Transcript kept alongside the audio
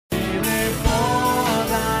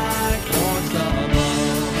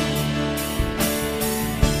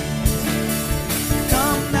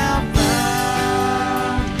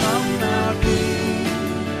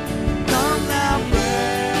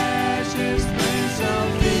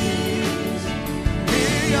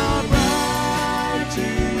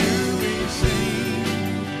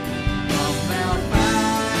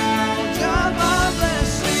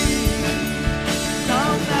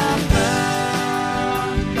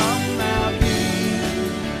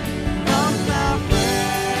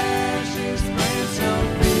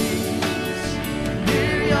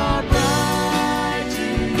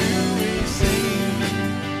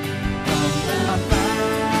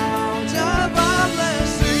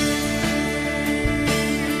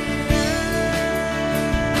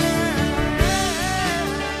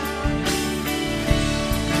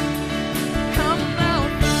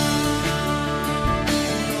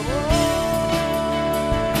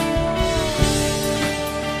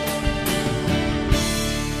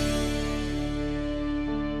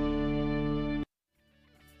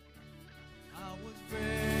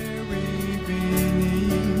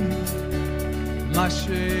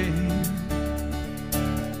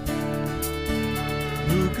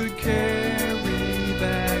Who could carry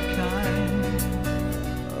that kind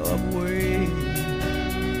of weight?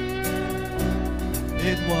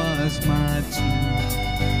 It was my turn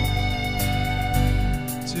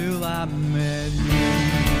till I met you.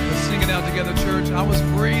 Let's sing it out together, church. I was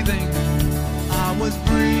breathing,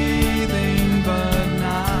 but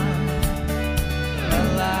not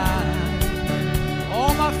alive.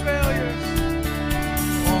 All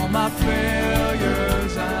my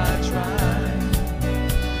failures I tried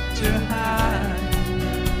to hide.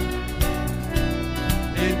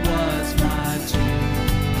 It was my turn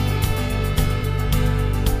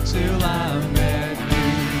till I met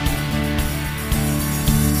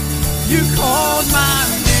you. You called my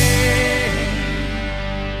name.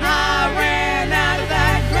 I ran out of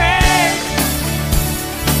that grave,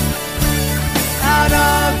 out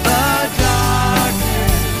of the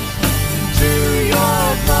darkness, to your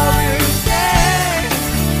glorious day.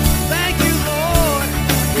 Thank you, Lord.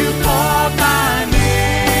 You called my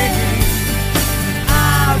name.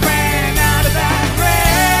 I ran out of that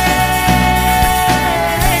grave,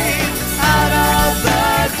 out of the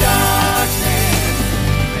darkness,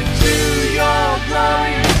 and to your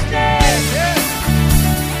glorious day.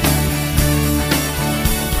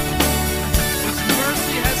 His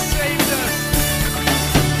mercy has saved us.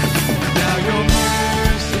 Now your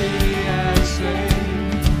mercy has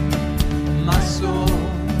saved my soul.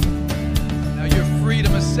 Now your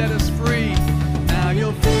freedom has set us free. Now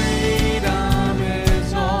your freedom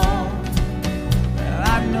is all that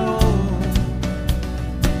I know.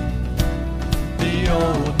 The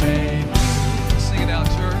old name. Sing it out,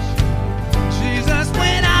 church. Jesus,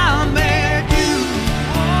 when I met you,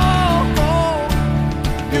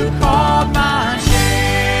 you called my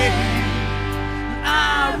name.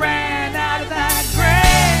 I ran out of that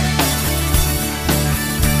grave,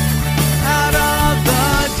 out of the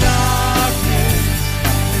darkness,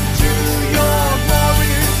 into your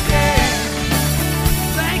glorious day.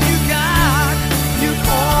 Thank you, God. You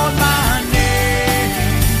called my name.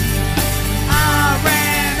 I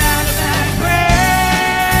ran out of that grave,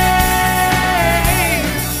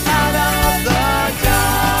 out of the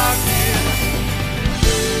darkness,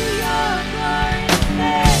 into your glorious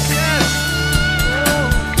day. Yes.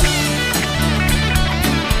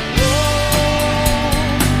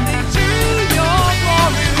 Into your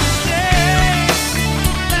glorious day.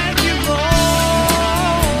 Thank you, Lord.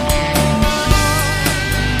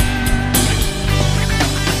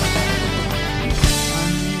 I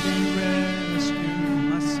needed rescue,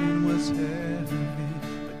 my sin was heavy,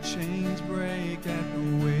 but chains break at the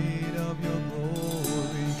weight of your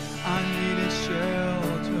glory. I needed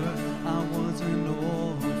shelter, I was an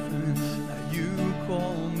orphan, now you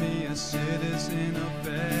call me a citizen of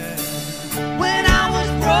heaven. When I was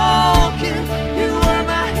broken, you were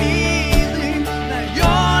my healing. Now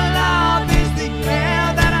your love is the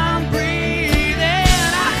air that I'm breathing.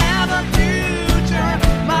 I have a future,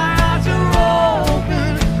 my eyes are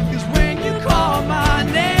open, 'cause when you call my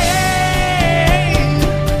name,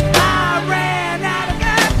 I ran out of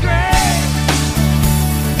that grave,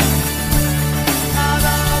 out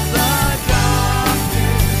of the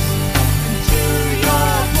darkness, into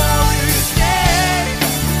your glorious day.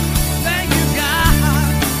 Thank you, God.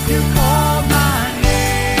 You called my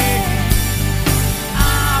name. I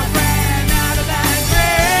ran out of that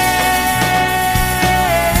grave,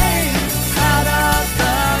 out of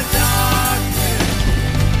the darkness,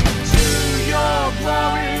 to your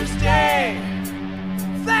glorious day.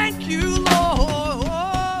 Thank you, Lord.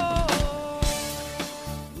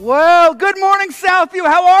 Well, good morning, Southview.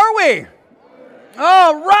 How are we?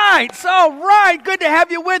 All right. Good to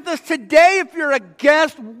have you with us today. If you're a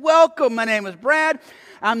guest, welcome. My name is Brad.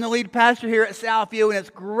 I'm the lead pastor here at Southview, and it's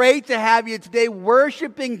great to have you today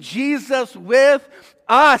worshiping Jesus with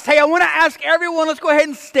us. Hey, I want to ask everyone, let's go ahead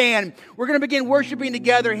and stand. We're going to begin worshiping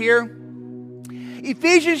together here.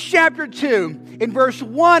 Ephesians chapter 2, in verse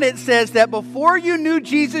 1, it says that before you knew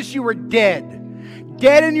Jesus, you were dead.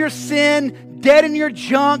 Dead in your sin, dead in your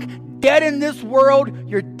junk, dead in this world,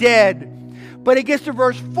 you're dead. But it gets to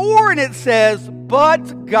verse 4 and it says,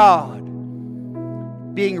 but God,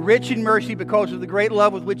 being rich in mercy because of the great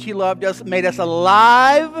love with which He loved us, made us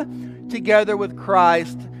alive together with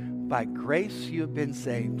Christ. By grace you have been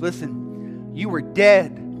saved. Listen, you were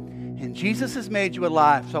dead and Jesus has made you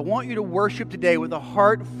alive. So I want you to worship today with a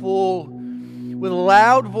heart full, with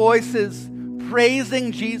loud voices,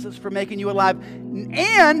 praising Jesus for making you alive.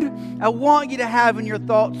 And I want you to have in your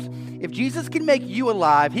thoughts, if Jesus can make you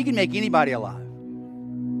alive, He can make anybody alive.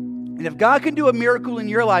 And if God can do a miracle in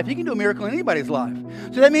your life, He can do a miracle in anybody's life.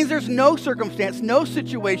 So that means there's no circumstance, no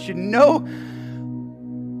situation, no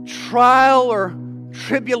trial or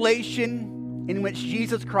tribulation in which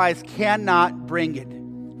Jesus Christ cannot bring it,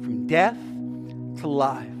 from death to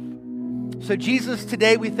life. So Jesus,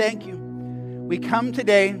 today we thank you. We come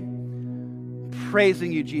today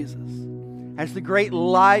praising you, Jesus, as the great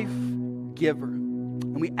life giver.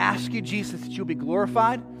 And we ask you, Jesus, that you'll be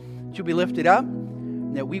glorified, that you'll be lifted up,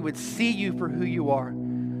 and that we would see you for who you are,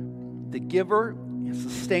 the giver and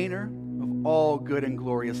sustainer of all good and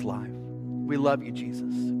glorious life. We love you,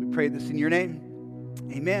 Jesus. We pray this in your name.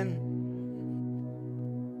 Amen.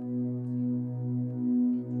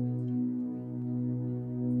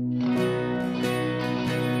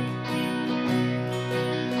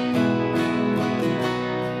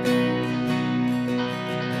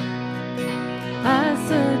 I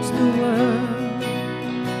searched the world,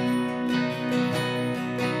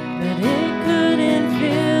 but it couldn't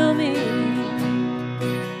fill me.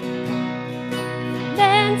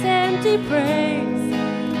 Man's empty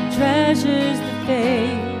praise, treasures that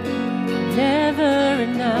fade, never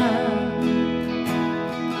enough.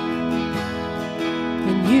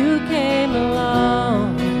 Then you came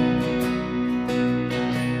along,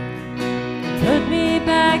 put me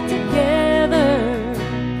back together.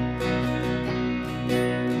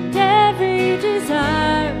 Every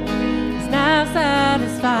desire is now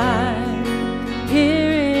satisfied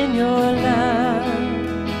here in your love.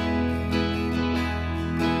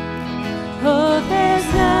 Oh, there's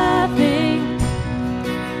nothing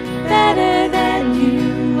better than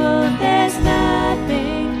you. Oh, there's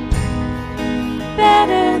nothing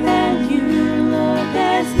better than you. Lord,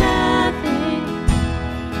 there's nothing,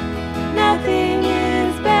 nothing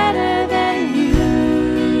is better than you.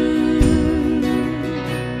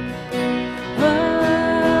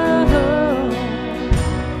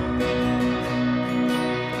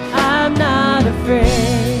 I'm not afraid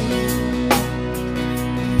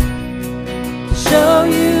to show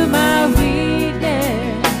you my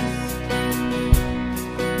weakness,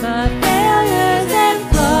 my failures and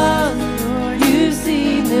flaws. Lord, you've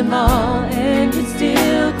seen them all, and you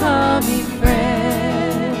still call me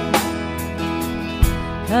friend.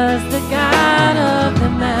 'Cause the God of the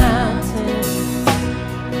mountains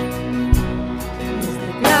is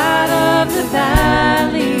the God of the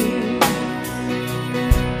valley.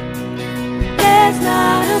 There's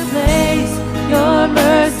not a place your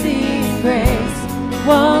mercy and grace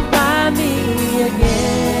won't find me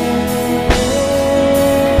again.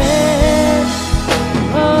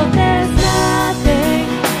 Oh, there's nothing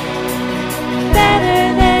better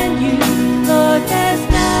than you. Lord, there's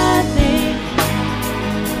nothing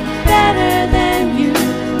better than you.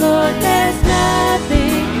 Lord, there's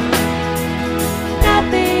nothing,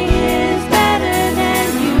 nothing is better than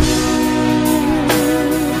you.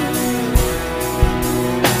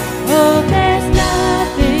 Oh, there's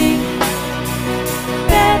nothing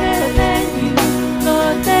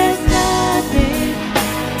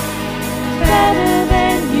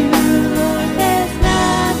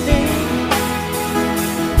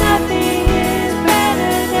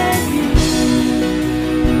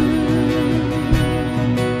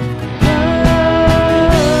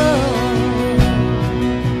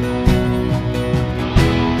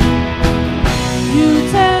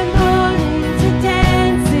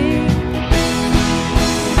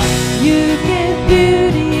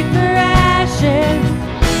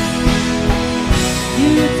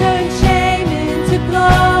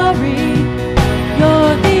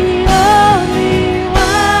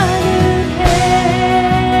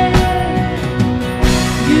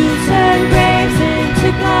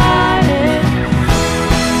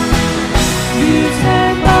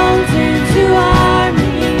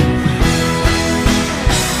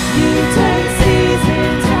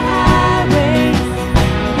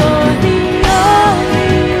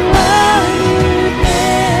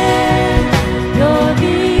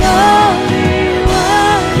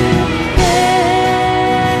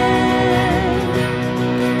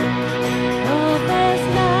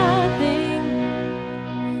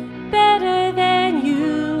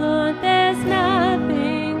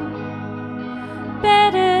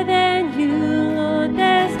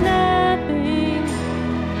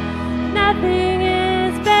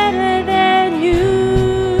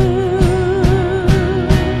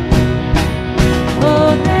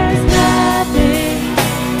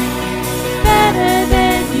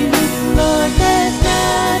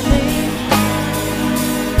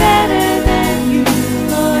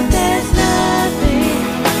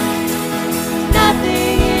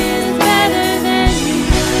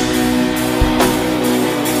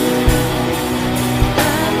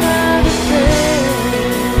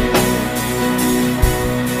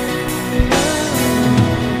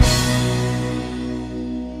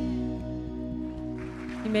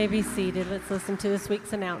You may be seated. Let's listen to this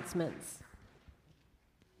week's announcements.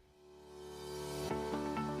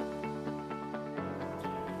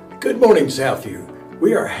 Good morning, Southview.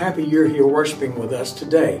 We are happy you're here worshiping with us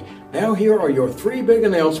today. Now here are your 3 big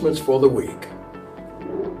announcements for the week.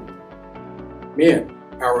 Men,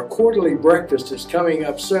 our quarterly breakfast is coming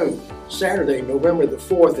up soon. Saturday, November the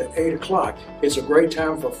 4th at 8 o'clock. It's a great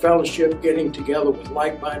time for fellowship, getting together with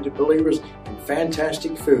like-minded believers, and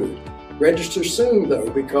fantastic food. Register soon, though,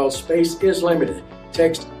 because space is limited.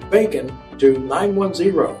 Text BACON to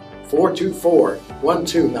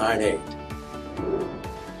 910-424-1298.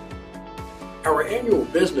 Our annual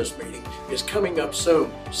business meeting is coming up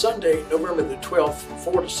soon, Sunday, November the 12th,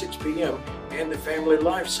 4 to 6 p.m. in the Family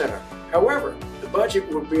Life Center. However, the budget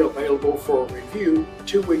will be available for review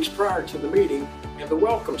 2 weeks prior to the meeting in the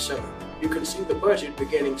Welcome Center. You can see the budget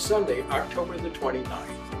beginning Sunday, October the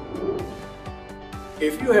 29th.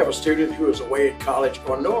 If you have a student who is away at college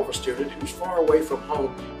or know of a student who's far away from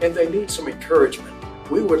home and they need some encouragement,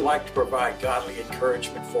 we would like to provide godly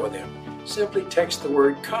encouragement for them. Simply text the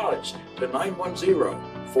word college to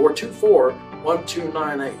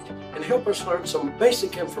 910-424-1298 and help us learn some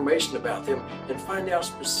basic information about them and find out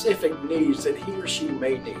specific needs that he or she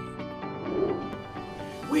may need.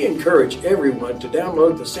 We encourage everyone to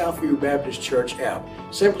download the Southview Baptist Church app.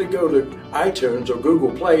 Simply go to iTunes or Google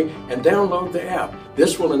Play and download the app.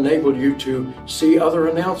 This will enable you to see other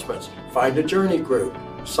announcements, find a journey group,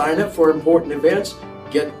 sign up for important events,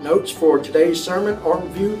 get notes for today's sermon, or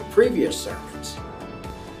review previous sermons.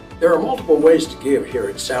 There are multiple ways to give here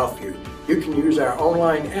at Southview. You can use our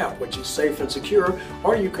online app, which is safe and secure,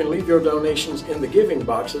 or you can leave your donations in the giving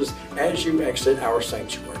boxes as you exit our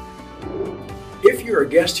sanctuary. If you're a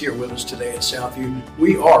guest here with us today at Southview,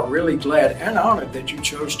 we are really glad and honored that you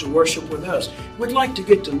chose to worship with us. We'd like to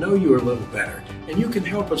get to know you a little better, and you can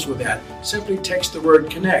help us with that. Simply text the word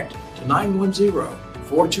CONNECT to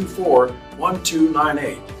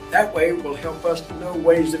 910-424-1298. That way it will help us to know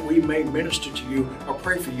ways that we may minister to you or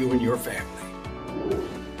pray for you and your family.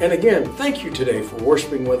 And again, thank you today for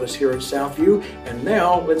worshiping with us here at Southview. And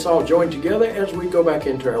now let's all join together as we go back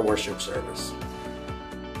into our worship service.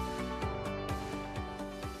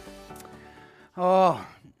 Oh,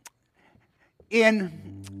 in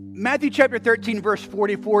Matthew chapter 13, verse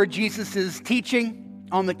 44, Jesus is teaching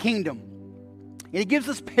on the kingdom. And he gives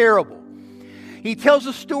this parable. He tells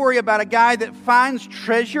a story about a guy that finds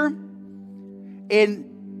treasure,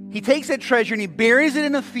 and he takes that treasure and he buries it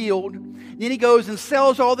in a field. Then he goes and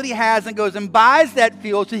sells all that he has and goes and buys that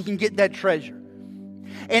field so he can get that treasure.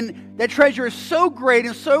 And that treasure is so great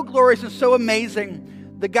and so glorious and so amazing,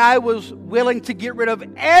 the guy was willing to get rid of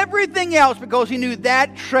everything else because he knew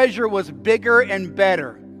that treasure was bigger and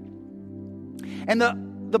better. And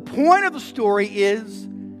the point of the story is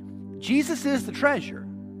Jesus is the treasure.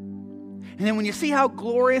 And then when you see how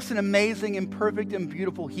glorious and amazing and perfect and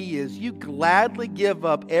beautiful he is, you gladly give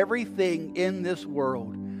up everything in this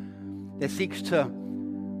world that seeks to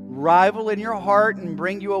rival in your heart and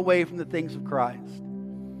bring you away from the things of Christ.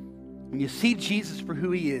 When you see Jesus for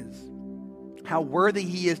who he is, how worthy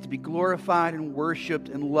he is to be glorified and worshiped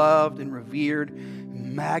and loved and revered,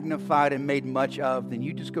 and magnified and made much of, then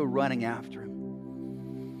you just go running after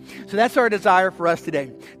him. So that's our desire for us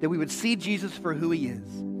today, that we would see Jesus for who he is,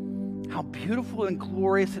 how beautiful and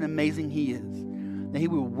glorious and amazing he is, that he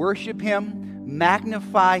would worship him,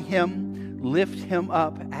 magnify him, lift him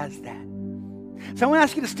up as that. So I want to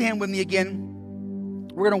ask you to stand with me again.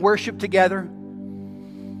 We're going to worship together.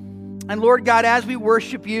 And Lord God, as we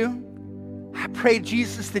worship you, I pray,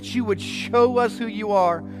 Jesus, that you would show us who you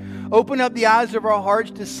are. Open up the eyes of our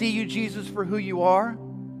hearts to see you, Jesus, for who you are,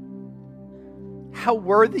 how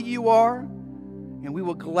worthy you are, and we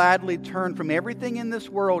will gladly turn from everything in this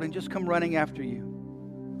world and just come running after you.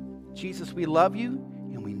 Jesus, we love you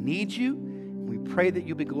and we need you, and we pray that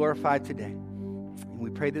you'll be glorified today. And we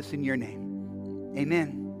pray this in your name.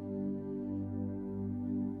 Amen.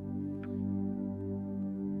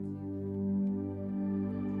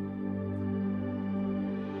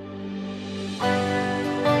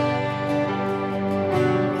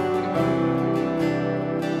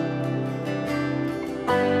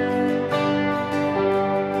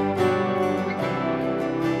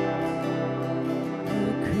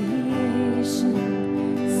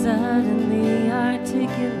 Suddenly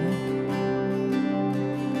articulate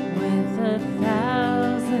with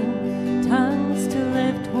 1,000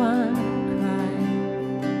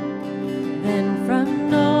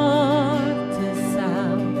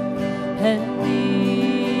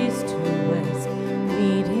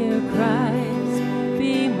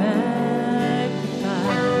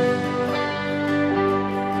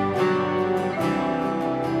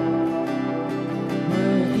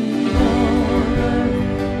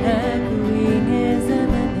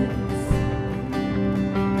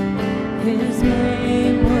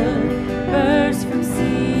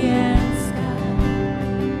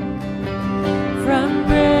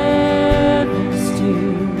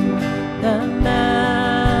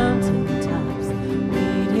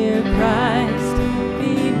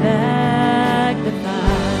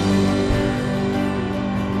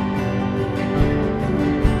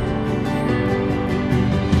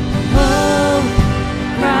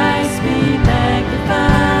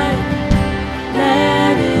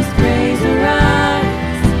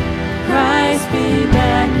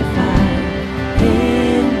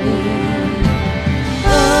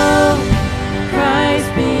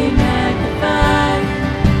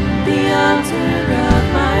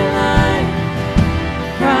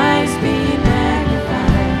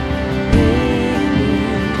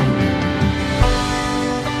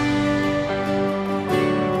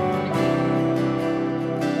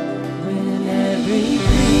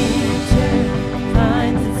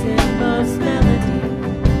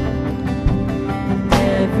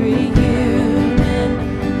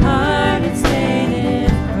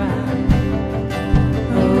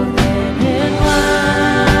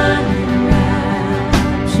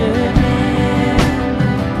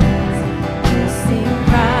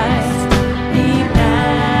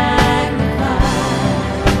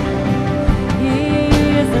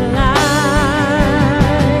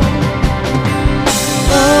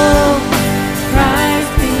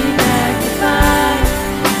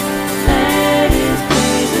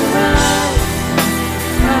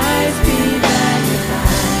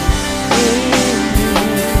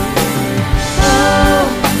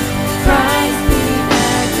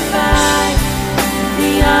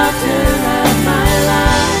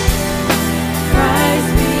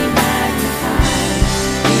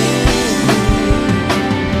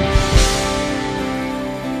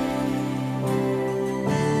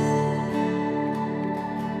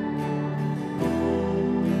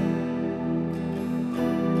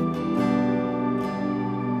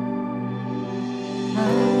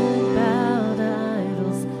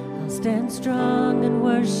 strong and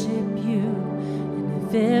worship you. And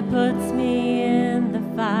if it puts me in the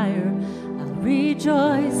fire, I'll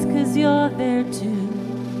rejoice 'cause you're there too.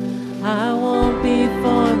 I won't be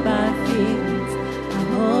formed by feelings. I'll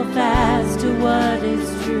hold fast to what is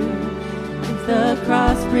true. If the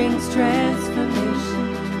cross brings transformation,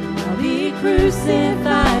 I'll be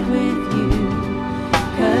crucified with you.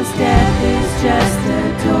 'Cause death is just a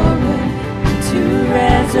doorway to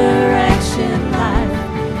resurrection life.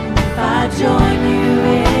 If I join you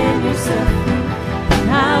in your suffering, then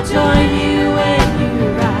I'll join you when you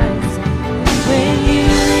rise. And when you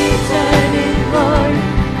return in glory,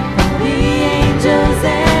 all the angels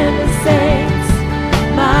and the saints,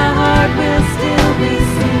 my heart will still be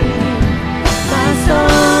singing. My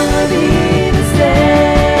song will be the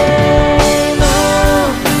same. Oh,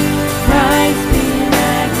 Christ be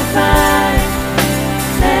magnified.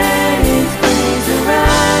 Let his praise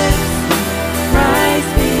arise.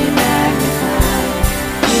 Christ be magnified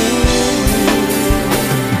in me.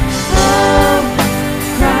 Oh,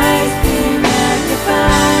 Christ be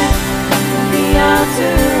magnified on the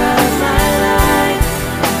altar of my life.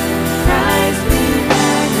 Christ be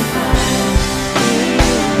magnified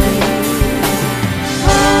in me.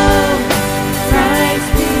 Oh, Christ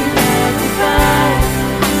be magnified.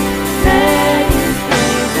 Let his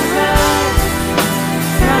praise arise.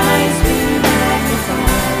 Christ be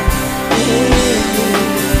magnified in me.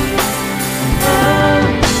 Oh,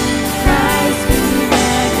 Christ be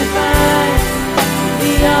magnified on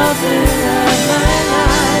the altar of my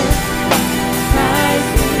life. Christ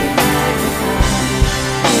be magnified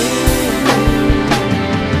in me.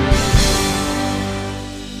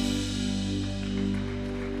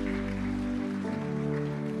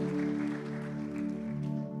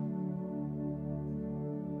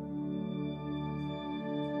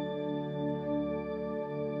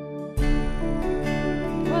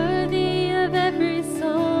 Worthy of every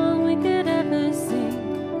song we could ever sing,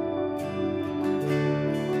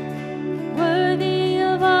 worthy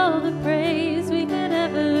of all the praise we could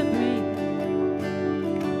ever bring,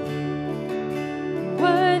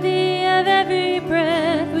 worthy of every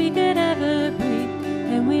breath we could ever breathe,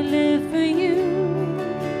 and we live for you,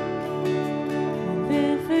 we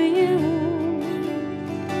live for you.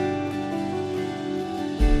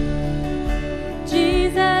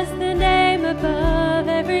 Jesus, the name above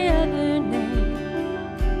every other name.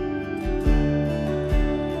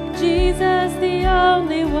 Jesus, the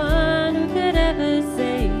only one who could ever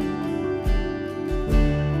save.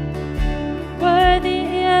 Worthy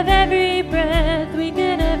of every breath we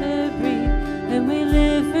could ever breathe, and we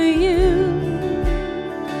live for you.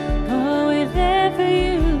 Oh, we live for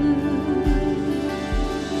you.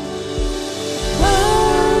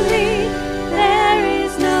 Holy, there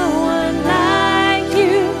is no one like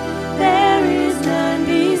you. There is none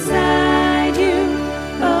beside you.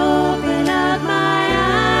 Open up my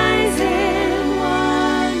eyes in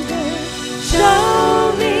wonder.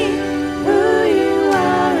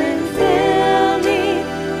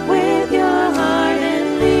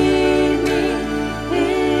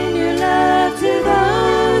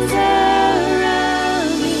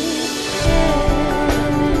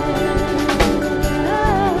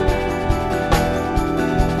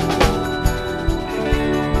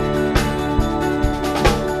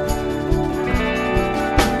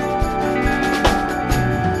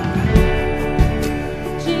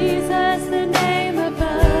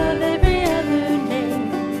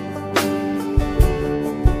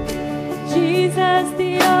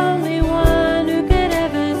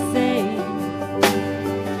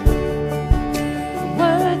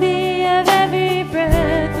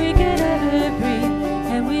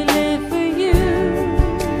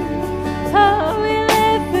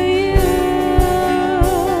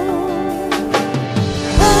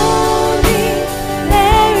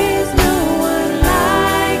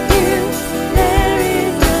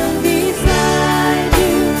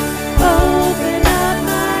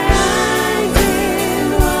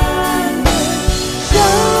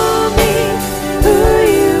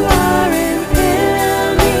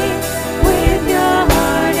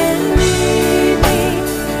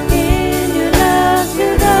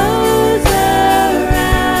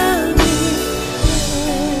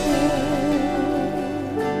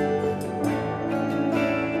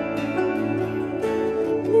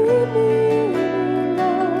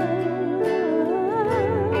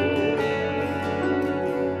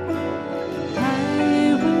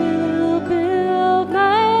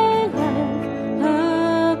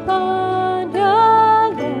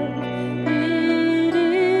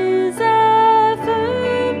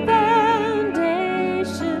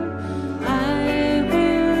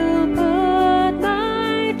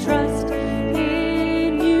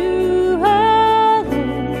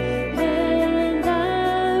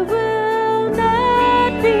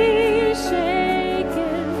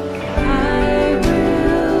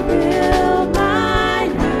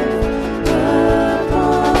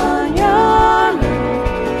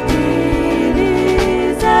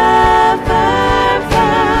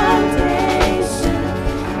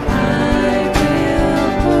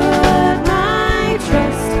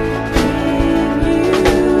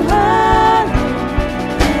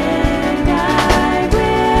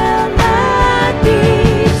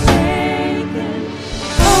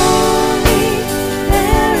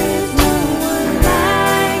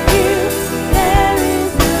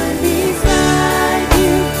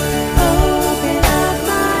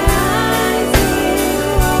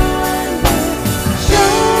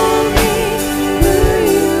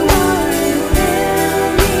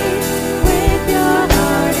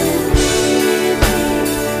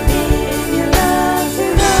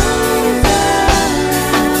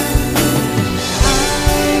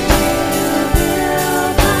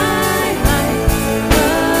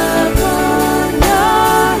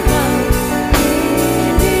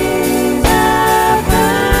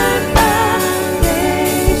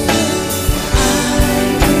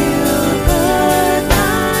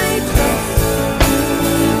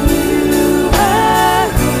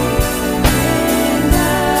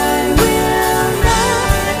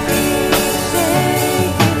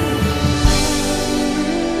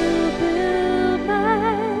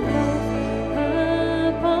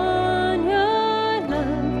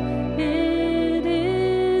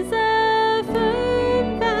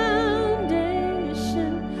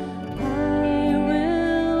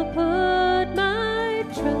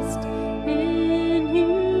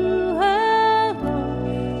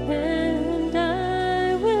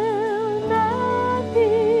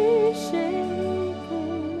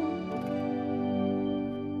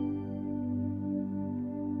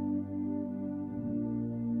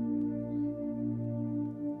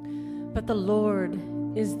 the Lord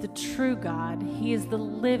is the true God. He is the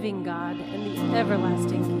living God and the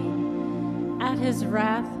everlasting King. At his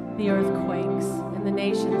wrath, the earth quakes, and the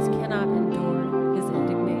nations cannot endure his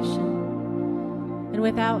indignation. And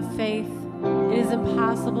without faith, it is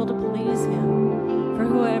impossible to please him. For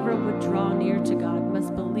whoever would draw near to God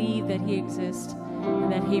must believe that he exists and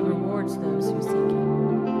that he rewards those who seek him.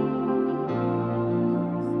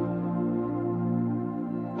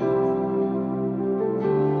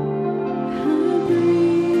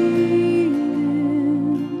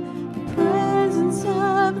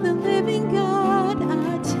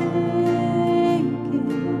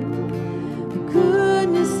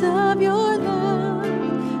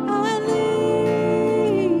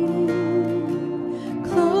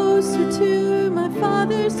 To my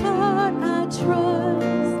Father's heart I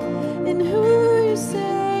trust, in who you say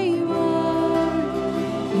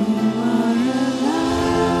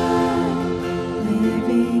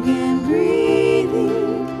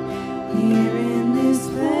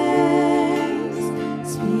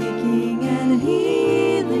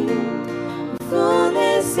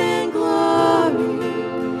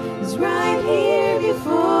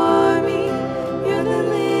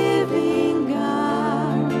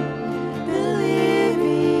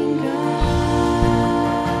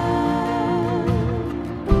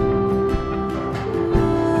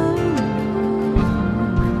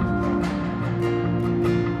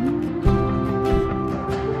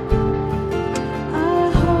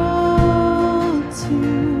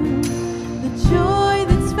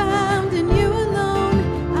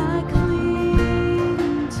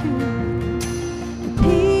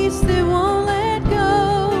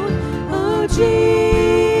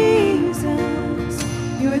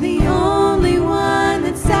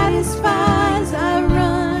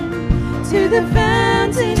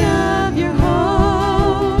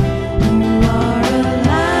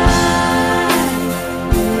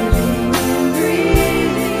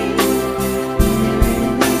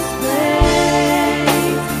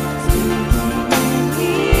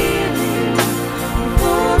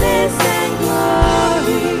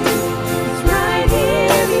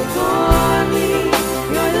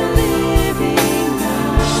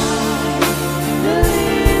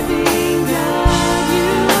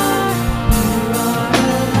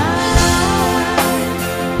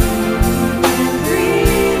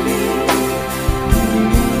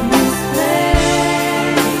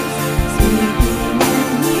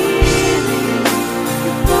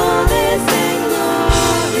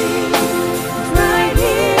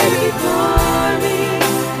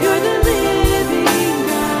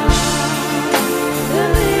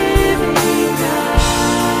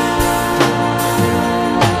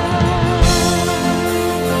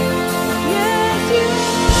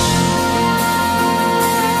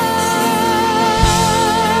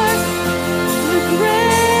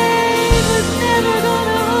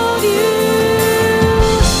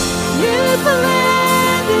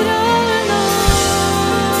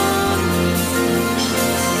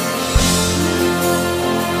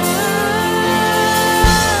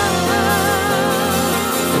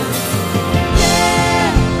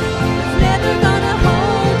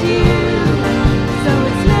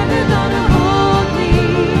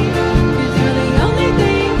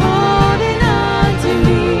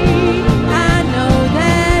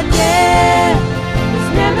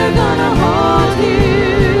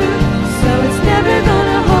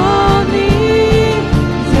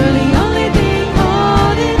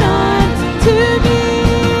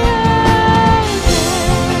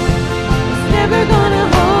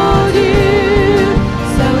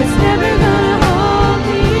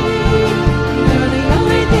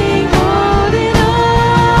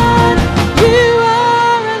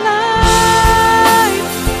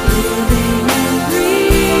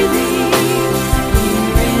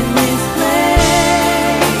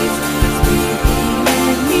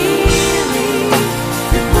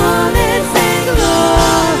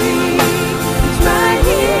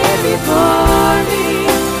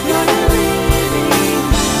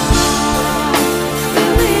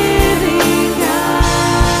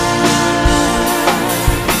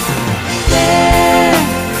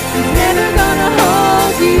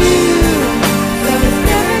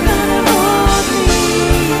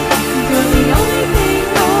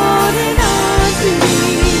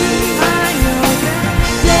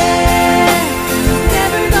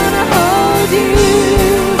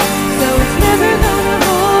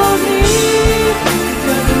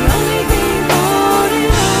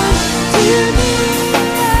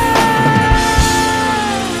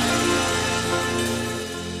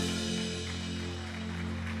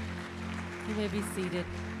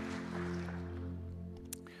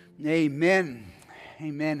Amen.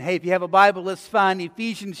 Amen. Hey, if you have a Bible, let's find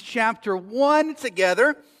Ephesians chapter 1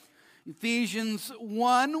 together. Ephesians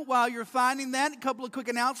 1. While you're finding that, a couple of quick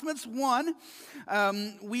announcements. One,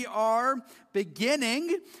 we are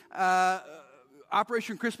beginning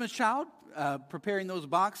Operation Christmas Child, preparing those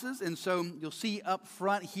boxes. And so you'll see up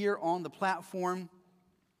front here on the platform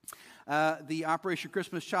the Operation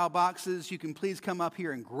Christmas Child boxes. You can please come up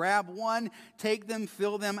here and grab one, take them,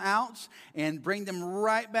 fill them out, and bring them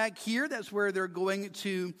right back here. That's where they're going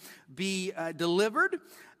to be delivered.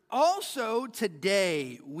 Also,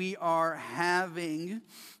 today we are having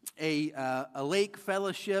a lake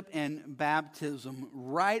fellowship and baptism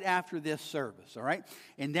right after this service, all right?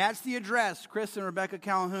 And that's the address. Chris and Rebecca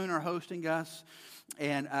Calhoun are hosting us,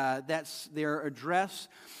 and that's their address,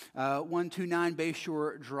 129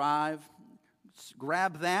 Bayshore Drive.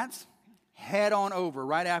 Grab that, head on over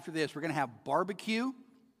right after this. We're going to have barbecue.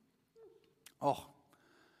 Oh,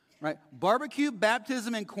 right. Barbecue,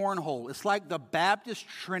 baptism, and cornhole. It's like the Baptist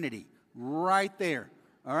Trinity right there.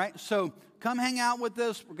 All right. So come hang out with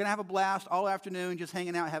us. We're going to have a blast all afternoon, just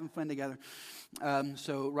hanging out, having fun together.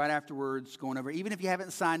 So right afterwards, going over. Even if you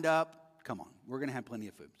haven't signed up, come on. We're going to have plenty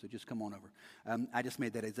of food. So just come on over. I just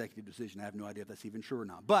made that executive decision. I have no idea if that's even true or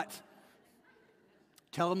not. But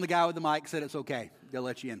tell them the guy with the mic said it's okay. They'll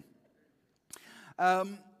let you in.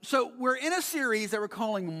 So we're in a series that we're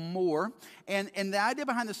calling More, and the idea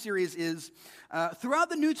behind the series is throughout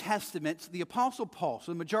the New Testament, the Apostle Paul,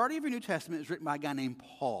 so the majority of your New Testament is written by a guy named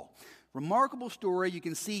Paul. Remarkable story. You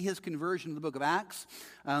can see his conversion in the book of Acts.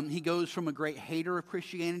 He goes from a great hater of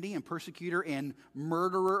Christianity and persecutor and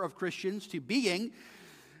murderer of Christians to being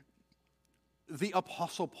the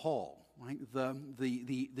Apostle Paul, right?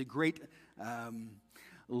 The great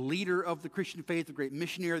leader of the Christian faith, the great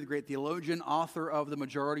missionary, the great theologian, author of the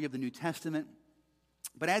majority of the New Testament.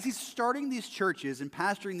 But as he's starting these churches and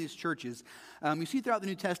pastoring these churches, you see throughout the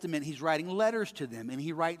New Testament, he's writing letters to them, and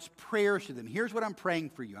he writes prayers to them. Here's what I'm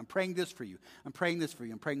praying for you. I'm praying this for you. I'm praying this for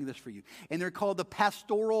you. I'm praying this for you. And they're called the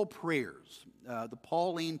pastoral prayers, the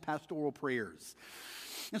Pauline pastoral prayers.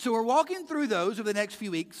 And so we're walking through those over the next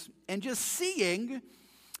few weeks and just seeing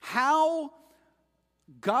how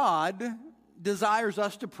God desires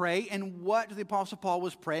us to pray and what the Apostle Paul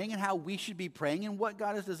was praying and how we should be praying and what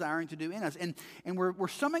God is desiring to do in us. And we're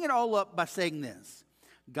summing it all up by saying this.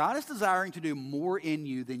 God is desiring to do more in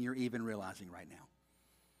you than you're even realizing right now.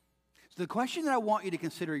 So the question that I want you to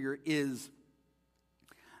consider here is,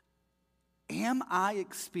 am I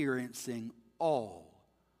experiencing all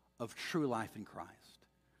of true life in Christ?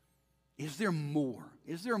 Is there more?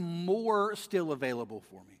 Is there more still available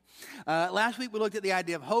for me? Last week we looked at the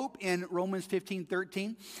idea of hope in Romans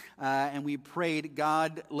 15:13, and we prayed,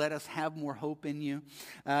 God, let us have more hope in you.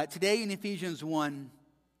 Today in Ephesians 1,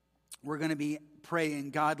 we're going to be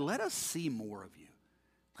praying, God, let us see more of you.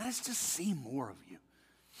 Let us just see more of you.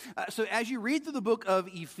 So as you read through the book of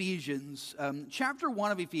Ephesians, chapter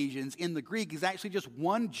 1 of Ephesians in the Greek is actually just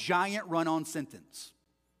one giant run-on sentence.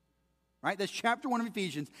 Right? That's chapter 1 of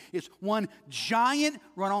Ephesians. It's one giant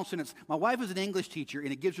run-on sentence. My wife is an English teacher,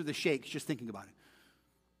 and it gives her the shakes just thinking about it.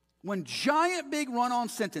 One giant big run-on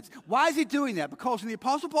sentence. Why is he doing that? Because in the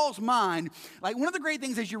Apostle Paul's mind, like one of the great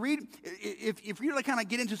things as you read, if you really kind of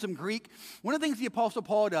get into some Greek, one of the things the Apostle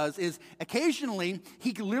Paul does is occasionally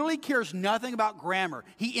he literally cares nothing about grammar.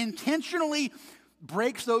 He intentionally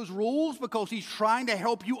breaks those rules because he's trying to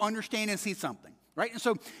help you understand and see something. Right? And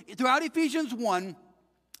so throughout Ephesians 1,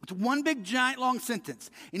 it's one big giant long sentence,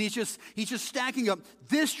 and he's just stacking up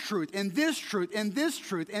this truth and this truth and this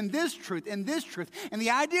truth and this truth and this truth. And the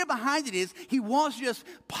idea behind it is he wants to just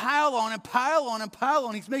pile on and pile on and pile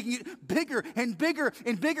on. He's making it bigger and bigger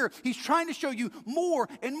and bigger. He's trying to show you more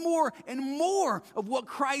and more and more of what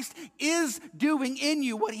Christ is doing in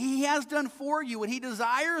you, what he has done for you, what he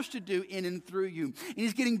desires to do in and through you. And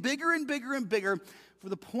he's getting bigger and bigger and bigger for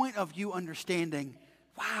the point of you understanding,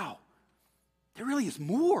 wow, there really is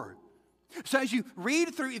more. So as you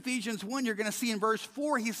read through Ephesians 1, you're going to see in verse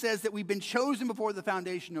 4, he says that we've been chosen before the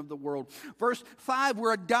foundation of the world. Verse 5,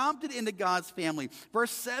 we're adopted into God's family. Verse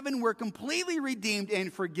 7, we're completely redeemed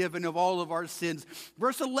and forgiven of all of our sins.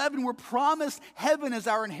 Verse 11, we're promised heaven as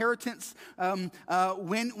our inheritance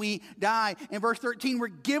when we die. In verse 13, we're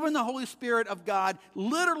given the Holy Spirit of God,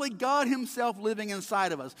 literally God himself living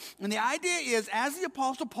inside of us. And the idea is, as the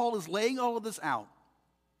Apostle Paul is laying all of this out,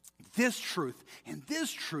 this truth, and this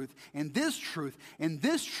truth, and this truth, and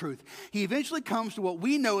this truth, he eventually comes to what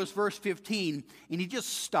we know as verse 15, and he just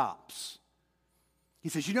stops. He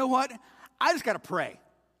says, you know what? I just got to pray.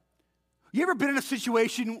 You ever been in a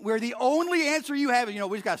situation where the only answer you have is,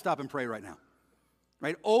 we just got to stop and pray right now?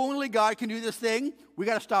 Right? Only God can do this thing. We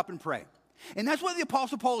got to stop and pray. And that's what the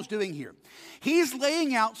Apostle Paul is doing here. He's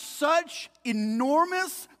laying out such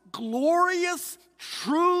enormous, glorious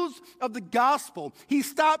truths of the gospel. He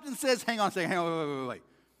stopped and says, hang on a second, wait.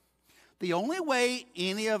 The only way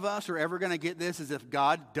any of us are ever going to get this is if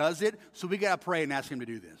God does it, so we got to pray and ask him to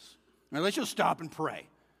do this. Now, let's just stop and pray.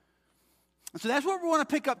 And so that's what we want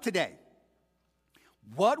to pick up today.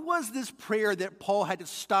 What was this prayer that Paul had to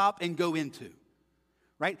stop and go into?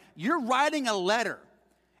 Right? You're writing a letter,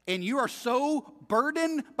 and you are so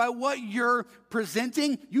burdened by what you're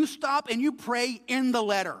presenting, you stop and you pray in the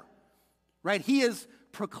letter. Right? He is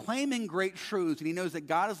proclaiming great truths, and he knows that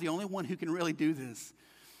God is the only one who can really do this.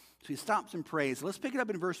 So he stops and prays. Let's pick it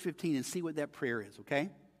up in verse 15 and see what that prayer is, okay?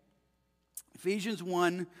 Ephesians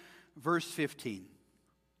 1, verse 15.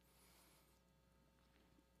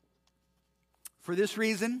 For this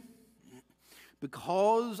reason,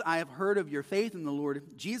 because I have heard of your faith in the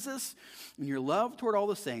Lord Jesus and your love toward all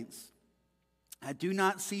the saints, I do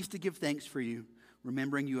not cease to give thanks for you,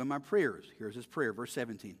 remembering you in my prayers. Here's his prayer, verse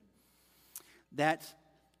 17. That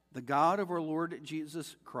the God of our Lord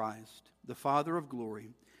Jesus Christ, the Father of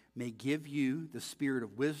glory, may give you the spirit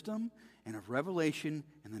of wisdom and of revelation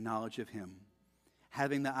and the knowledge of him,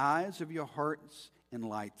 having the eyes of your hearts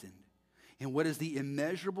enlightened, and what is the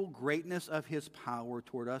immeasurable greatness of his power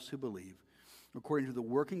toward us who believe, according to the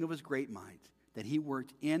working of his great might, that he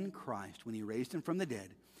worked in Christ when he raised him from the dead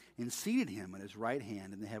and seated him at his right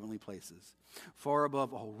hand in the heavenly places, far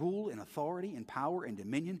above all rule and authority and power and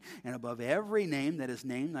dominion, and above every name that is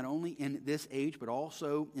named, not only in this age, but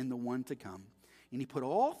also in the one to come. And he put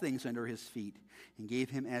all things under his feet and gave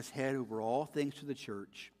him as head over all things to the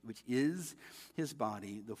church, which is his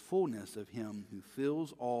body, the fullness of him who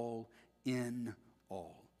fills all in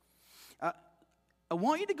all. I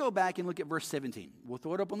want you to go back and look at verse 17. We'll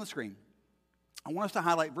throw it up on the screen. I want us to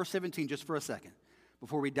highlight verse 17 just for a second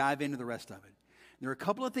before we dive into the rest of it. There are a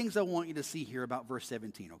couple of things I want you to see here about verse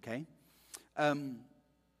 17, okay?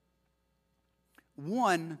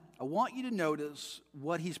 One, I want you to notice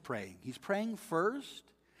what he's praying. He's praying first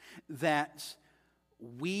that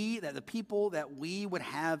the people, that we would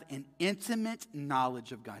have an intimate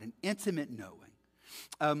knowledge of God, an intimate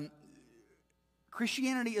knowing.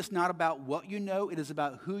 Christianity is not about what you know, it is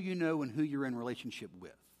about who you know and who you're in relationship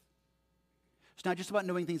with. It's not just about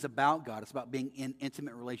knowing things about God, it's about being in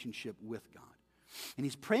intimate relationship with God. And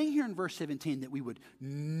he's praying here in verse 17 that we would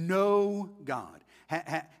know God,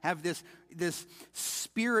 have this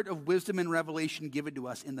spirit of wisdom and revelation given to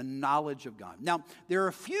us in the knowledge of God. Now, there are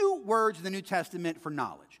a few words in the New Testament for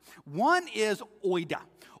knowledge. One is oida.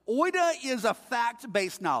 Oida is a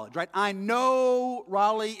fact-based knowledge, right? I know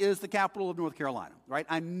Raleigh is the capital of North Carolina, right?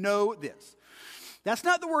 I know this. That's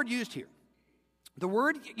not the word used here. The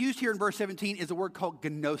word used here in verse 17 is a word called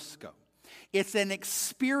gnosko. It's an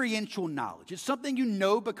experiential knowledge. It's something you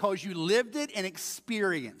know because you lived it and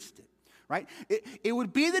experienced it, right? It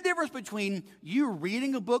would be the difference between you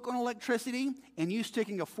reading a book on electricity and you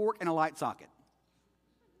sticking a fork in a light socket,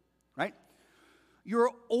 right?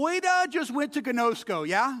 Your oida just went to gnosko,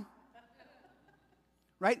 yeah?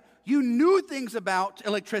 Right? You knew things about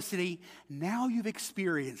electricity. Now you've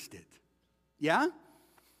experienced it, yeah?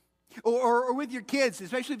 Or with your kids,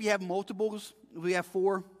 especially if you have multiples, if we have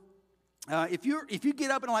 4. If you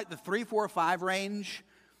get up in like the 3, 4, 5 range,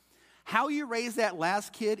 how you raise that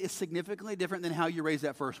last kid is significantly different than how you raise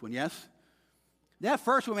that first one, yes? That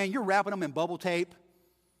first one, man, you're wrapping them in bubble tape,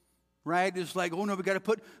 right? It's like, oh no, we got to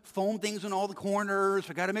put foam things in all the corners.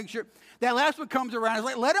 We got to make sure. That last one comes around, it's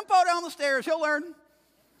like, let him fall down the stairs. He'll learn.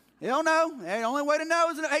 He'll know. Hey, the only way to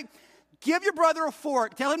know is, hey, give your brother a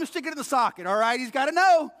fork. Tell him to stick it in the socket, all right? He's got to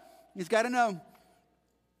know. He's got to know.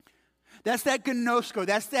 That's that gnosko.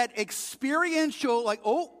 That's that experiential, like,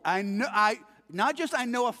 oh, I know, not just I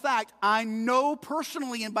know a fact, I know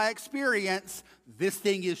personally and by experience this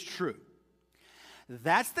thing is true.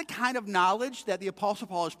 That's the kind of knowledge that the Apostle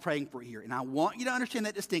Paul is praying for here. And I want you to understand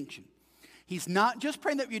that distinction. He's not just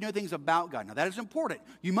praying that you know things about God. Now, that is important.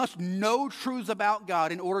 You must know truths about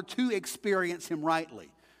God in order to experience him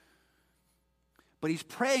rightly. But he's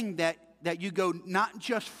praying that you go not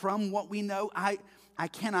just from what we know. I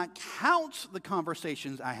cannot count the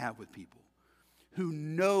conversations I have with people who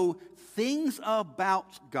know things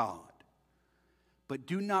about God, but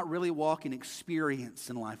do not really walk in experience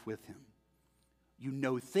in life with him. You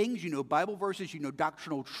know things, you know Bible verses, you know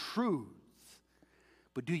doctrinal truths,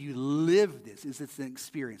 but do you live this? Is this an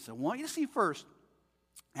experience? I want you to see first,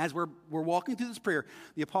 as we're walking through this prayer,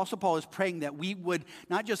 the Apostle Paul is praying that we would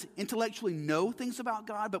not just intellectually know things about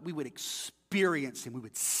God, but we would experience him, we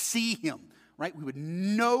would see him. Right? We would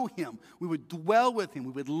know him. We would dwell with him.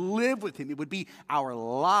 We would live with him. It would be our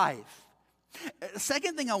life.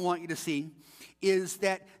 Second thing I want you to see is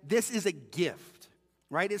that this is a gift,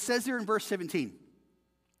 right? It says here in verse 17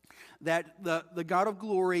 that the God of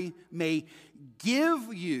glory may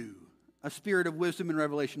give you a spirit of wisdom and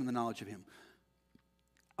revelation and the knowledge of him.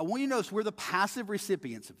 I want you to notice we're the passive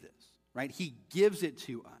recipients of this, right? He gives it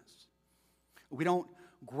to us. We don't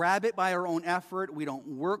grab it by our own effort. We don't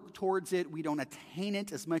work towards it. We don't attain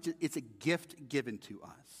it as much as it's a gift given to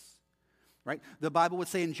us, right? The Bible would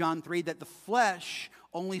say in John 3 that the flesh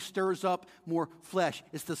only stirs up more flesh.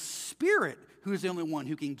 It's the Spirit who is the only one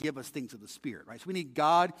who can give us things of the Spirit, right? So we need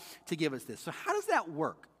God to give us this. So how does that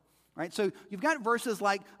work? Right, so you've got verses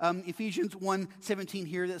like Ephesians 1:17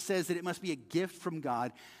 here that says that it must be a gift from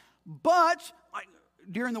God. But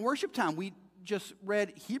during the worship time, we just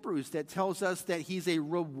read Hebrews that tells us that he's a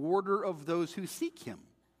rewarder of those who seek him.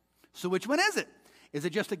 So which one is it? Is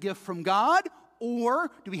it just a gift from God, or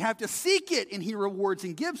do we have to seek it and he rewards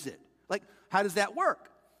and gives it? Like, how does that work?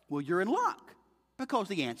 Well, you're in luck, because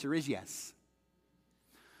the answer is yes.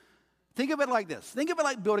 Think of it like this. Think of it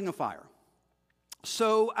like building a fire.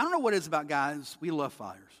 So I don't know what it is about guys. We love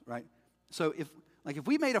fires, right? So if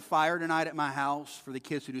we made a fire tonight at my house for the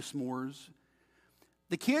kids who do s'mores,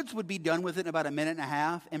 the kids would be done with it in about a minute and a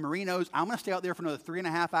half, and Marie knows I'm going to stay out there for another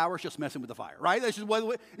 3.5 hours just messing with the fire, right? It's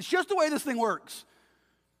just the way this thing works.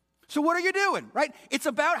 So what are you doing, right? It's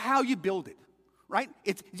about how you build it, right?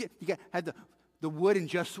 You got to have the wood in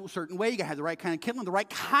just a certain way. You got to have the right kind of kindling, the right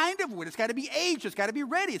kind of wood. It's got to be aged. It's got to be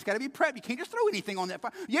ready. It's got to be prepped. You can't just throw anything on that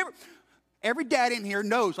fire. Every dad in here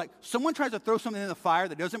knows, like, someone tries to throw something in the fire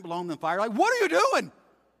that doesn't belong in the fire. Like, what are you doing?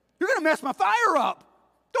 You're going to mess my fire up.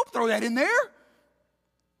 Don't throw that in there.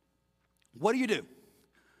 What do?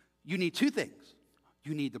 You need two things.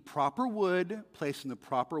 You need the proper wood placed in the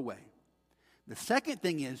proper way. The second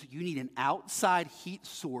thing is you need an outside heat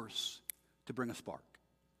source to bring a spark.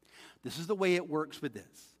 This is the way it works with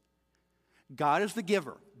this. God is the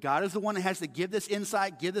giver. God is the one that has to give this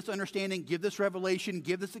insight, give this understanding, give this revelation,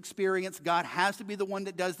 give this experience. God has to be the one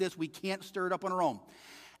that does this. We can't stir it up on our own.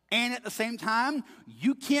 And at the same time,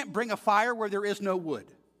 you can't bring a fire where there is no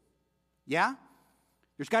wood. Yeah?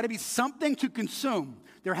 There's got to be something to consume.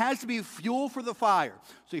 There has to be fuel for the fire.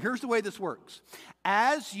 So here's the way this works.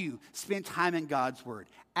 As you spend time in God's Word,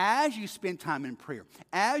 as you spend time in prayer,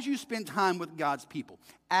 as you spend time with God's people,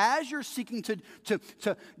 as you're seeking to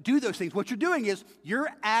do those things, what you're doing is you're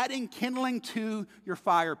adding kindling to your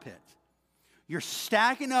fire pit. You're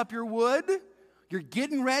stacking up your wood, you're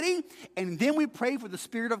getting ready, and then we pray for the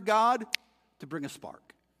Spirit of God to bring a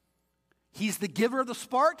spark. He's the giver of the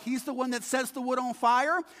spark. He's the one that sets the wood on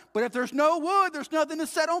fire. But if there's no wood, there's nothing to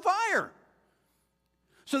set on fire.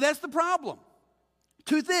 So that's the problem.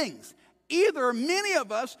 Two things. Either, many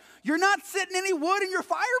of us, you're not setting any wood in your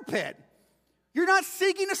fire pit. You're not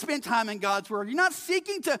seeking to spend time in God's Word. You're not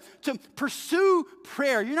seeking to pursue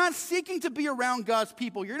prayer. You're not seeking to be around God's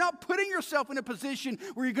people. You're not putting yourself in a position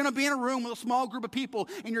where you're going to be in a room with a small group of people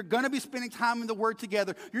and you're going to be spending time in the Word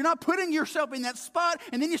together. You're not putting yourself in that spot,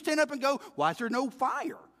 and then you stand up and go, why is there no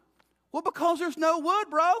fire? Well, because there's no wood,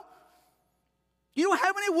 bro. You don't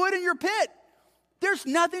have any wood in your pit. There's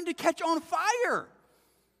nothing to catch on fire.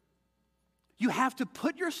 You have to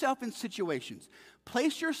put yourself in situations.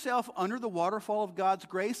 Place yourself under the waterfall of God's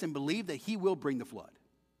grace and believe that He will bring the flood.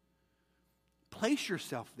 Place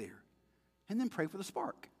yourself there and then pray for the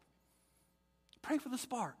spark. Pray for the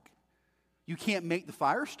spark. You can't make the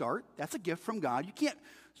fire start. That's a gift from God. You can't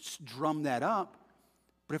drum that up.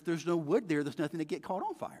 But if there's no wood there, there's nothing to get caught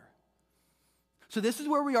on fire. So this is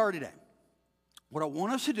where we are today. What I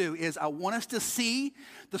want us to do is I want us to see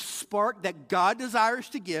the spark that God desires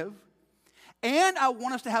to give. And I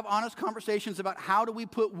want us to have honest conversations about how do we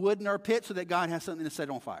put wood in our pit so that God has something to set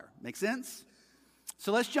on fire. Make sense?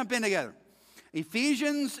 So let's jump in together.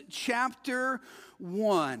 Ephesians chapter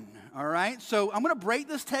 1, all right? So I'm going to break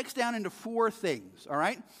this text down into 4 things, all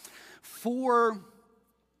right? 4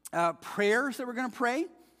 prayers that we're going to pray,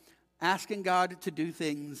 asking God to do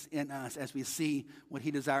things in us as we see what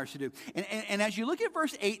He desires to do. And as you look at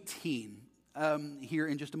verse 18 here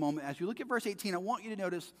in just a moment, as you look at verse 18, I want you to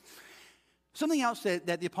notice something else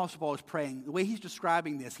that the Apostle Paul is praying. The way he's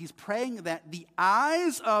describing this, he's praying that the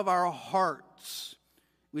eyes of our hearts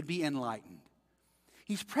would be enlightened.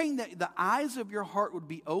 He's praying that the eyes of your heart would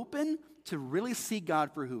be open to really see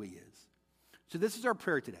God for who He is. So this is our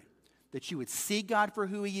prayer today, that you would see God for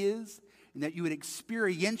who He is and that you would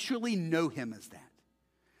experientially know Him as that.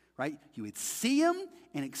 right? You would see him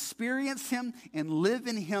and experience him and live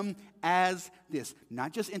in him as this.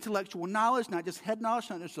 Not just intellectual knowledge, not just head knowledge,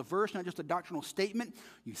 not just a verse, not just a doctrinal statement.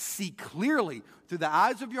 You see clearly through the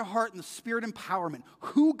eyes of your heart and the Spirit empowerment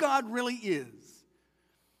who God really is.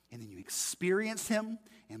 And then you experience him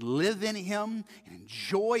and live in him and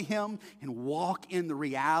enjoy him and walk in the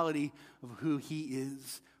reality of who he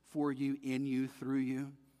is for you, in you, through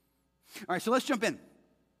you. All right, so let's jump in.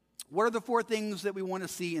 What are the 4 things that we want to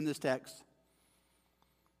see in this text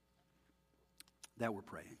that we're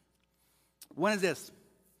praying? One is this.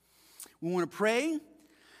 We want to pray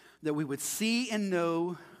that we would see and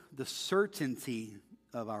know the certainty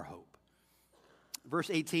of our hope. Verse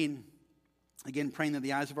 18, again, praying that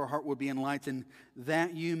the eyes of our heart would be enlightened,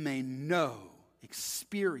 that you may know,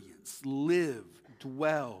 experience, live,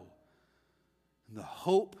 dwell in the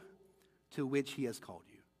hope to which he has called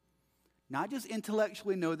you. Not just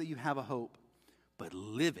intellectually know that you have a hope, but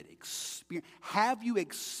live it. Have you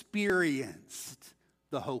experienced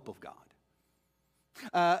the hope of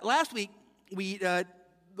God? Last week, the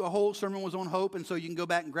whole sermon was on hope, and so you can go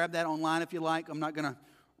back and grab that online if you like. I'm not going to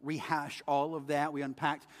rehash all of that. We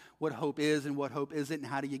unpacked what hope is and what hope isn't and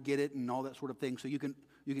how do you get it and all that sort of thing. So you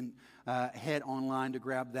can head online to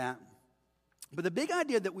grab that. But the big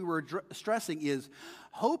idea that we were stressing is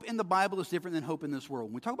hope in the Bible is different than hope in this world.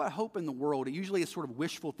 When we talk about hope in the world, it usually is sort of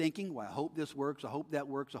wishful thinking. Well, I hope this works. I hope that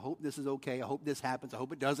works. I hope this is okay. I hope this happens. I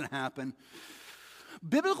hope it doesn't happen.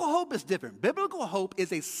 Biblical hope is different. Biblical hope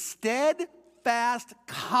is a steadfast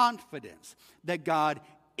confidence that God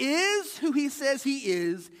is who he says he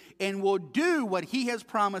is and will do what he has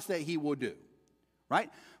promised that he will do. Right?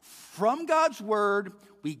 From God's word,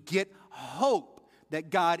 we get hope that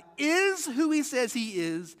God is who he says he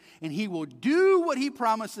is, and he will do what he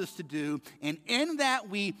promises to do, and in that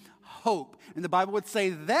we hope. And the Bible would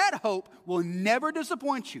say that hope will never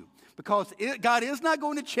disappoint you, because God is not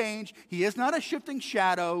going to change. He is not a shifting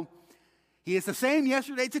shadow. He is the same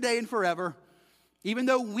yesterday, today, and forever. Even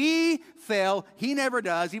though we fail, he never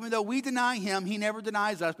does. Even though we deny him, he never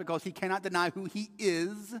denies us, because he cannot deny who he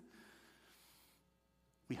is.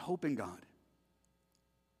 We hope in God.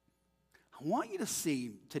 I want you to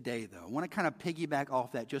see today, though, I want to kind of piggyback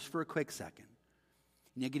off that just for a quick second.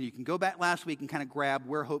 And again, you can go back last week and kind of grab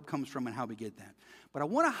where hope comes from and how we get that. But I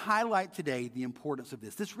want to highlight today the importance of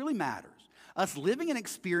this. This really matters. Us living and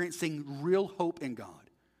experiencing real hope in God.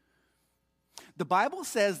 The Bible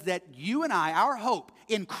says that you and I, our hope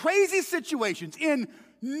in crazy situations, in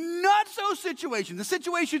not so situations, the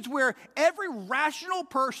situations where every rational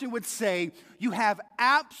person would say you have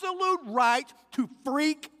absolute right to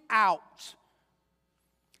freak out,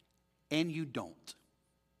 and you don't.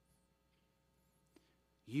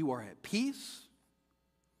 You are at peace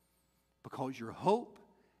because your hope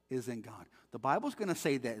is in God. The Bible's going to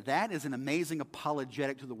say that that is an amazing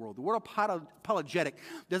apologetic to the world. The word apologetic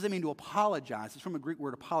doesn't mean to apologize. It's from a Greek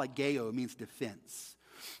word apologeo. It means defense.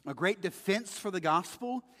 A great defense for the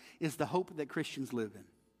gospel is the hope that Christians live in.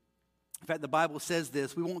 In fact, the Bible says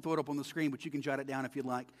this. We won't throw it up on the screen, but you can jot it down if you'd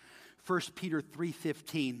like. 1 Peter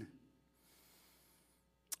 3:15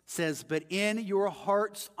 says, "But in your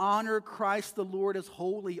hearts honor Christ the Lord as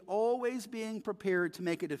holy, always being prepared to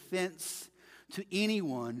make a defense to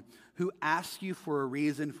anyone who asks you for a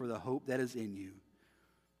reason for the hope that is in you,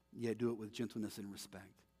 yet do it with gentleness and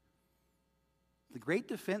respect." The great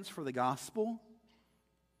defense for the gospel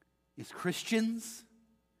is Christians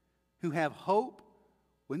who have hope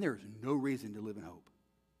when there's no reason to live in hope.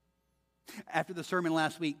 After the sermon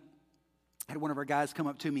last week, I had one of our guys come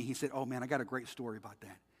up to me. He said, "Oh man, I got a great story about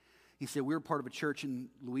that." He said, we were part of a church in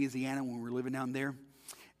Louisiana when we were living down there.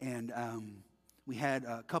 And we had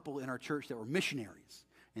a couple in our church that were missionaries.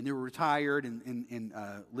 And they were retired and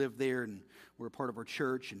lived there and were a part of our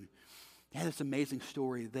church. And they had this amazing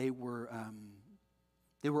story. They were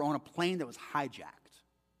on a plane that was hijacked.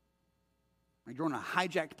 Like you're on a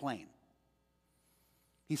hijacked plane.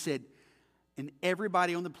 He said, and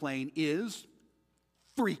everybody on the plane is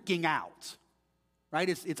freaking out. Right?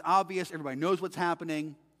 It's obvious. Everybody knows what's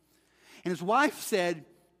happening. And his wife said,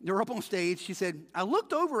 they were up on stage, she said, I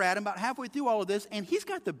looked over at him about halfway through all of this, and he's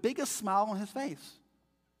got the biggest smile on his face.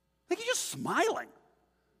 Like he's just smiling.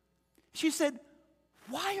 She said,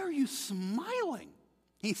 why are you smiling?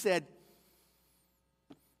 He said,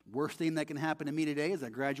 worst thing that can happen to me today is I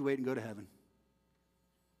graduate and go to heaven.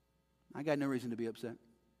 I got no reason to be upset.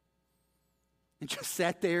 And just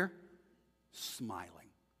sat there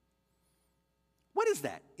smiling. What is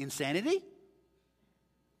that? Insanity?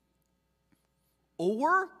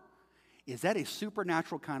 Or is that a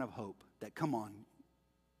supernatural kind of hope that, come on,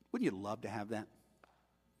 wouldn't you love to have that?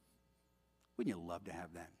 Wouldn't you love to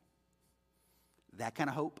have that? That kind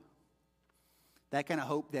of hope. That kind of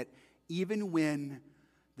hope that even when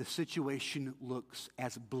the situation looks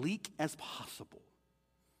as bleak as possible,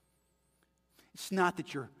 it's not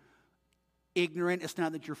that you're ignorant, it's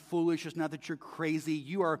not that you're foolish, it's not that you're crazy.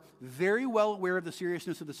 You are very well aware of the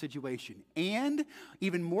seriousness of the situation. And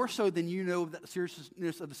even more so than you know the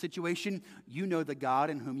seriousness of the situation, you know the God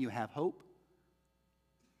in whom you have hope.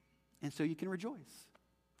 And so you can rejoice.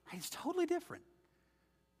 Right? It's totally different.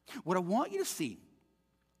 What I want you to see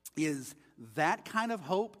is that kind of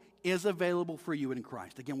hope is available for you in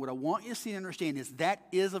Christ. Again, what I want you to see and understand is that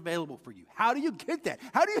is available for you. How do you get that?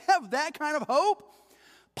 How do you have that kind of hope?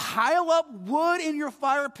 Pile up wood in your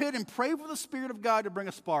fire pit and pray for the Spirit of God to bring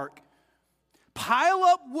a spark. Pile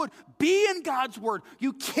up wood. Be in God's Word.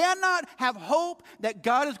 You cannot have hope that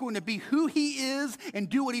God is going to be who He is and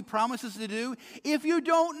do what He promises to do if you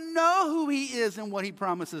don't know who He is and what He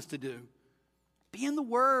promises to do. Be in the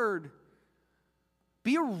Word.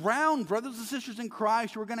 Be around brothers and sisters in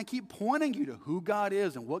Christ who are going to keep pointing you to who God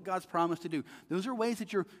is and what God's promised to do. Those are ways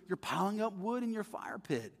that you're piling up wood in your fire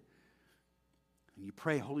pit. And you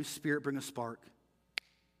pray, Holy Spirit, bring a spark.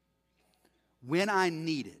 When I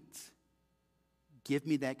need it, give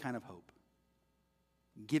me that kind of hope.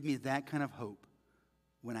 Give me that kind of hope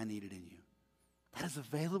when I need it in you. That is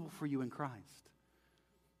available for you in Christ.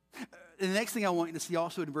 The next thing I want you to see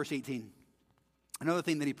also in verse 18, another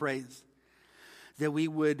thing that he prays, that we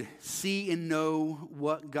would see and know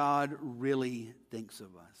what God really thinks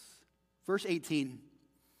of us. Verse 18,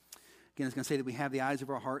 again, it's going to say that we have the eyes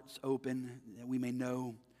of our hearts open, that we may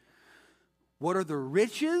know what are the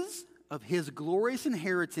riches of His glorious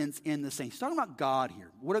inheritance in the saints. He's talking about God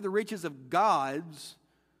here. What are the riches of God's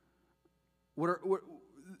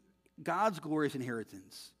glorious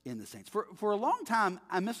inheritance in the saints? For a long time,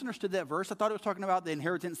 I misunderstood that verse. I thought it was talking about the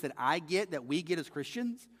inheritance that I get, that we get as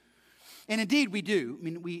Christians. And indeed, we do. I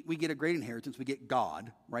mean, we get a great inheritance. We get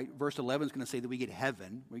God, right? Verse 11 is going to say that we get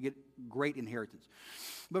heaven. We get great inheritance.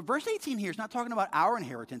 But verse 18 here is not talking about our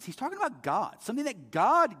inheritance. He's talking about God, something that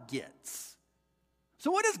God gets.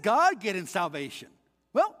 So what does God get in salvation?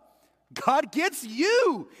 Well, God gets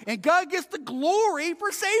you, and God gets the glory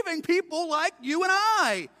for saving people like you and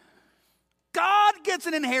I. God gets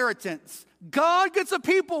an inheritance. God gets a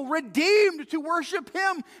people redeemed to worship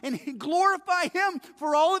Him and glorify Him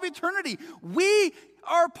for all of eternity. We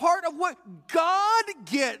are part of what God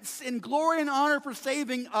gets in glory and honor for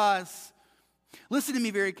saving us. Listen to me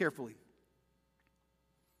very carefully.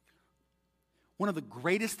 One of the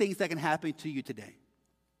greatest things that can happen to you today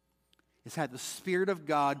is have the Spirit of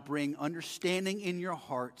God bring understanding in your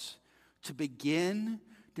hearts to begin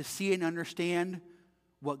to see and understand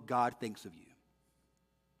what God thinks of you.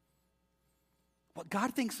 What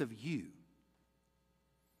God thinks of you.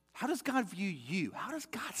 How does God view you? How does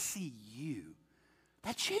God see you?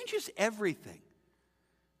 That changes everything.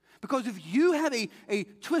 Because if you have a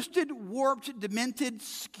twisted, warped, demented,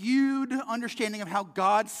 skewed understanding of how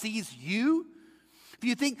God sees you, if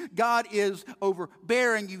you think God is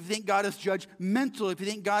overbearing, you think God is judgmental, if you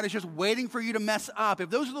think God is just waiting for you to mess up, if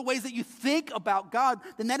those are the ways that you think about God,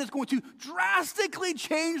 then that is going to drastically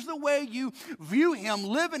change the way you view Him,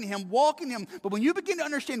 live in Him, walk in Him. But when you begin to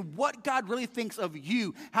understand what God really thinks of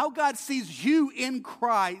you, how God sees you in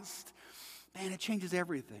Christ, man, it changes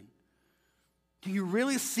everything. Do you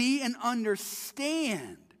really see and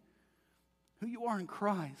understand who you are in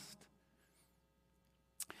Christ?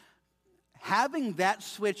 Having that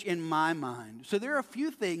switch in my mind. So there are a few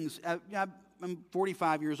things. I'm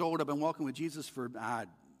 45 years old. I've been walking with Jesus for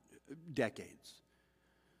decades.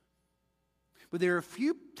 But there are a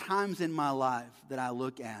few times in my life that I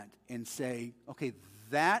look at and say, okay,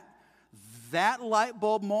 that light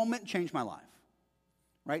bulb moment changed my life.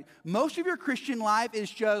 Right? Most of your Christian life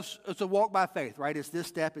is it's a walk by faith, right? It's this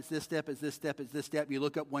step, it's this step, it's this step, it's this step. You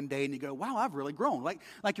look up one day and you go, wow, I've really grown. Like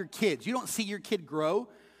your kids. You don't see your kid grow.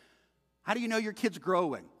 How do you know your kid's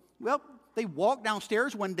growing? Well, they walk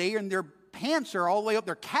downstairs one day and their pants are all the way up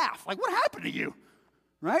their calf. Like, what happened to you?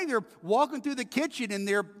 Right? They're walking through the kitchen and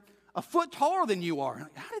they're a foot taller than you are.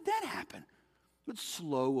 Like, how did that happen? It's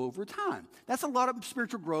slow over time. That's a lot of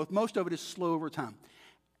spiritual growth. Most of it is slow over time.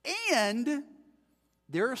 And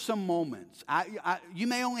there are some moments, you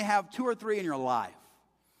may only have 2 or 3 in your life,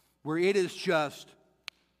 where it is just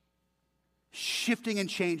shifting and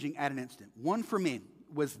changing at an instant. One for me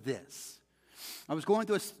was this. I was going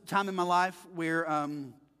through a time in my life where I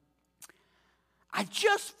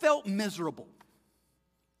just felt miserable.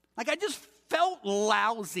 Like I just felt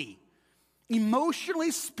lousy.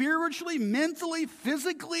 Emotionally, spiritually, mentally,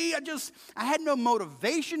 physically. I had no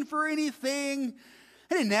motivation for anything.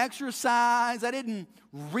 I didn't exercise. I didn't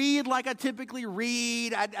read like I typically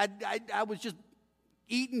read. I was just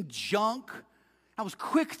eating junk. I was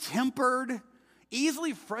quick-tempered,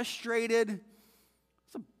 easily frustrated.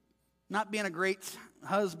 So not being a great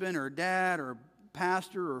husband or dad or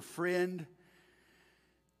pastor or friend.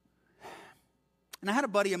 And I had a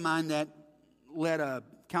buddy of mine that led a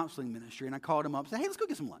counseling ministry, and I called him up and said, hey, let's go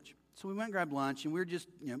get some lunch. So we went and grabbed lunch, and we were just,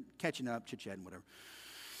 catching up, chit-chatting, whatever.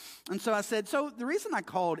 And so I said, so the reason I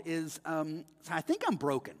called is I think I'm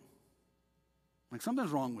broken. Like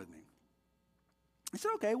something's wrong with me. I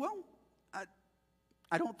said, okay, well,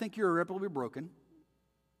 I don't think you're irreparably broken,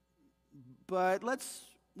 but let's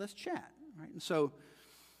chat, right? And so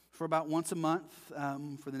for about once a month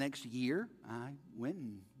for the next year, I went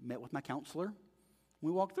and met with my counselor.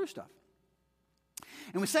 We walked through stuff.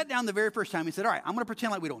 And we sat down the very first time. He said, all right, I'm going to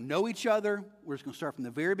pretend like we don't know each other. We're just going to start from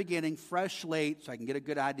the very beginning, fresh slate, so I can get a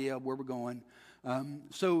good idea of where we're going.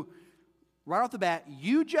 So right off the bat,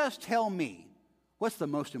 you just tell me what's the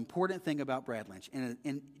most important thing about Brad Lynch.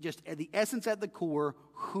 And just at the essence, at the core,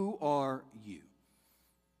 who are you?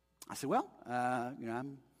 I said, well,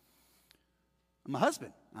 I'm a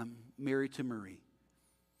husband. I'm married to Marie.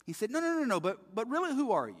 He said, no, but really,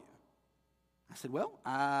 who are you? I said, well,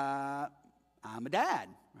 I'm a dad,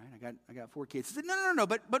 right? I got 4 kids. He said, no,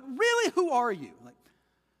 but really, who are you? Like,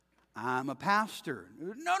 I'm a pastor.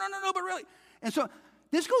 No, but really. And so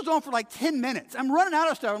this goes on for like 10 minutes. I'm running out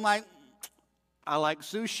of stuff. I'm like, I like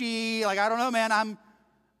sushi. Like, I don't know, man. I'm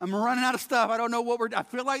running out of stuff. I don't know I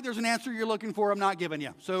feel like there's an answer you're looking for I'm not giving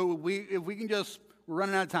you. So we're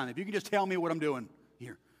running out of time. If you can just tell me what I'm doing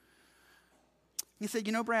here. He said,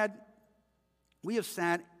 Brad, we have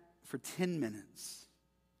sat for 10 minutes,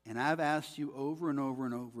 and I've asked you over and over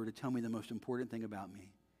and over to tell me the most important thing about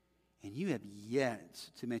me. And you have yet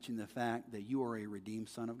to mention the fact that you are a redeemed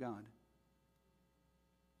son of God.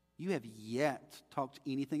 You have yet talked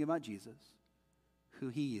anything about Jesus, who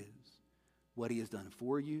he is, what he has done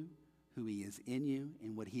for you, who he is in you,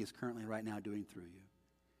 and what he is currently right now doing through you.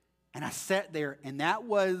 And I sat there, and that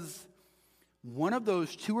was one of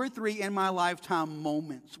those 2 or 3 in my lifetime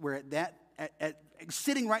moments where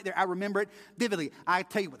sitting right there, I remember it vividly. I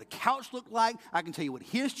tell you what the couch looked like. I can tell you what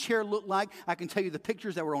his chair looked like. I can tell you the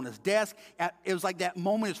pictures that were on his desk. It was like that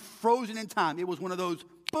moment is frozen in time. It was one of those,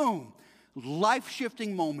 boom,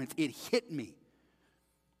 life-shifting moments. It hit me.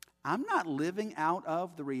 I'm not living out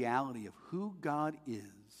of the reality of who God is,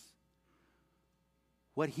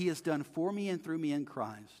 what he has done for me and through me in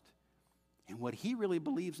Christ, and what he really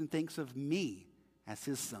believes and thinks of me as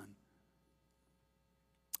his son.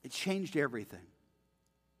 It changed everything.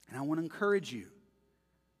 And I want to encourage you,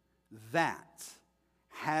 that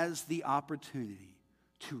has the opportunity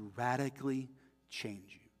to radically change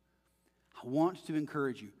you. I want to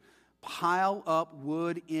encourage you, pile up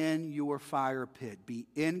wood in your fire pit. Be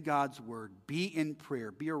in God's word. Be in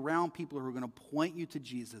prayer. Be around people who are going to point you to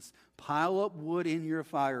Jesus. Pile up wood in your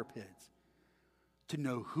fire pits to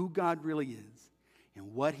know who God really is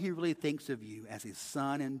and what he really thinks of you as a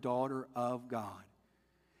son and daughter of God.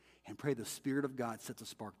 And pray the Spirit of God sets a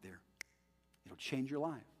spark there. It'll change your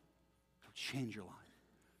life. It'll change your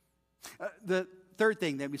life. The third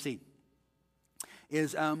thing that we see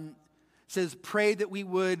is says pray that we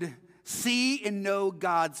would see and know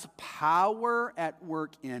God's power at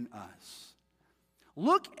work in us.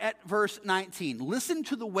 Look at verse 19. Listen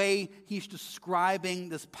to the way he's describing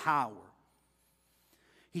this power.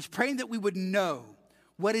 He's praying that we would know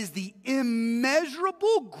what is the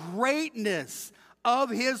immeasurable greatness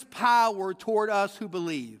of his power toward us who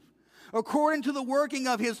believe, according to the working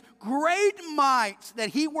of his great might that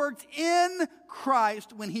he worked in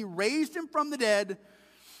Christ when he raised him from the dead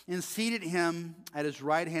and seated him at his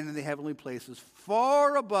right hand in the heavenly places,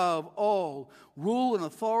 far above all rule and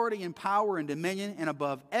authority and power and dominion, and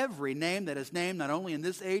above every name that is named, not only in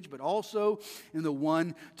this age, but also in the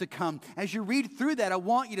one to come. As you read through that, I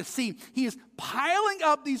want you to see he is piling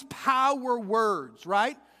up these power words,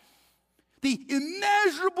 right? The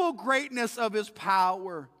immeasurable greatness of his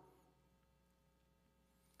power.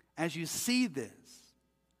 As you see this,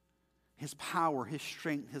 his power, his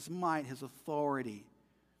strength, his might, his authority,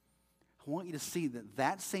 I want you to see that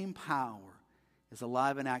that same power is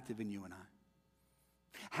alive and active in you and I.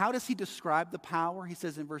 How does he describe the power? He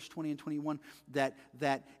says in verse 20 and 21 that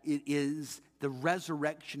it is the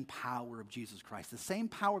resurrection power of Jesus Christ. The same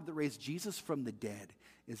power that raised Jesus from the dead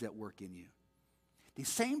is at work in you. The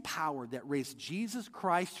same power that raised Jesus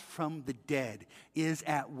Christ from the dead is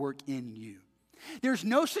at work in you. There's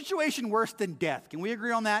no situation worse than death. Can we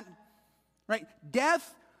agree on that? Right?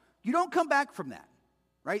 Death, you don't come back from that.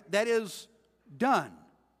 Right? That is done.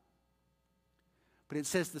 But it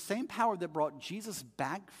says the same power that brought Jesus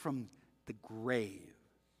back from the grave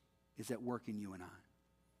is at work in you and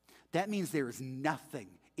I. That means there is nothing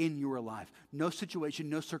in your life, no situation,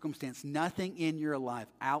 no circumstance, nothing in your life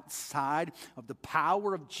outside of the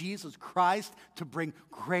power of Jesus Christ to bring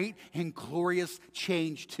great and glorious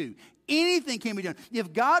change to. Anything can be done.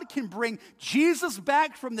 If God can bring Jesus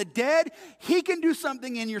back from the dead, he can do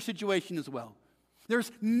something in your situation as well.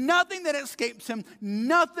 There's nothing that escapes him,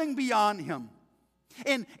 nothing beyond him.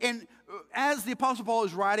 And as the Apostle Paul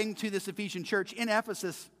is writing to this Ephesian church in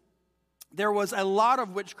Ephesus, there was a lot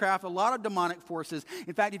of witchcraft, a lot of demonic forces.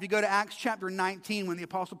 In fact, if you go to Acts chapter 19, when the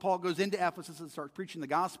Apostle Paul goes into Ephesus and starts preaching the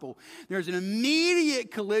gospel, there's an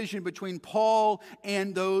immediate collision between Paul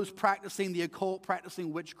and those practicing the occult,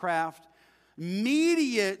 practicing witchcraft.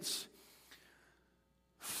 Immediate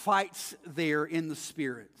fights there in the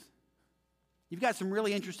spirit. You've got some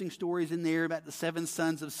really interesting stories in there about the 7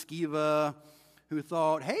 sons of Sceva, who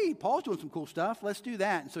thought, hey, Paul's doing some cool stuff. Let's do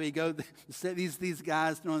that. And so these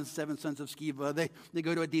guys, known as the 7 sons of Sceva, they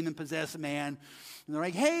go to a demon-possessed man. And they're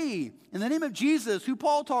like, hey, in the name of Jesus, who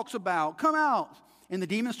Paul talks about, come out. And the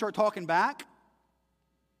demons start talking back.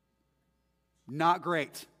 Not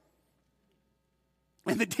great.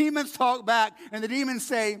 And the demons talk back. And the demons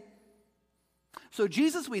say, so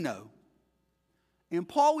Jesus we know. And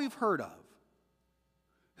Paul we've heard of.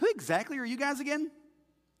 Who exactly are you guys again?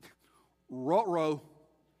 Ruh-roh.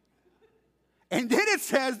 And then it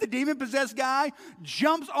says the demon-possessed guy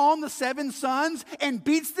jumps on the 7 sons and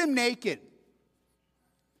beats them naked.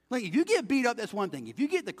 Like, if you get beat up, that's one thing. If you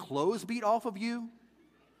get the clothes beat off of you,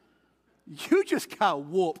 you just got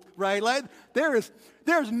whooped, right? Like, there's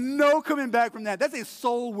no coming back from that. That's a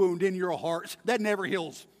soul wound in your heart that never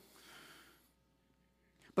heals.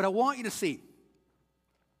 But I want you to see,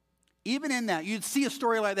 even in that, you'd see a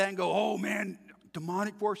story like that and go, oh man,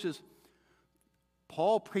 demonic forces.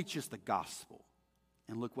 Paul preaches the gospel.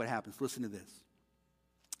 And look what happens. Listen to this.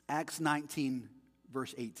 Acts 19,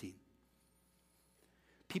 verse 18.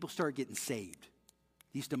 People start getting saved.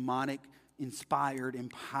 These demonic, inspired,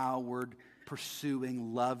 empowered,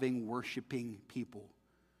 pursuing, loving, worshiping people.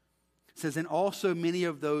 It says, and also many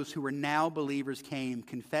of those who were now believers came,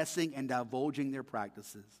 confessing and divulging their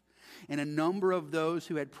practices. And a number of those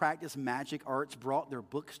who had practiced magic arts brought their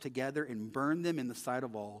books together and burned them in the sight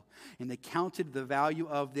of all. And they counted the value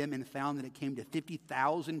of them and found that it came to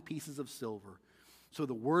 50,000 pieces of silver. So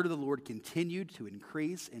the word of the Lord continued to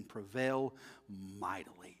increase and prevail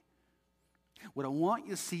mightily. What I want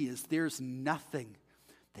you to see is there's nothing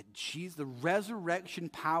that the resurrection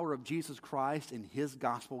power of Jesus Christ and his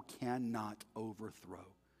gospel cannot overthrow.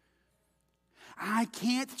 I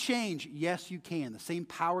can't change. Yes, you can. The same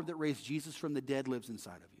power that raised Jesus from the dead lives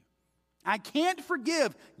inside of you. I can't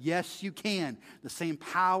forgive. Yes, you can. The same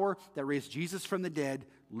power that raised Jesus from the dead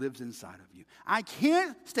lives inside of you. I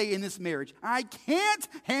can't stay in this marriage. I can't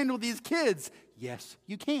handle these kids. Yes,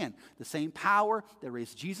 you can. The same power that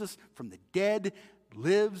raised Jesus from the dead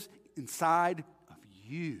lives inside of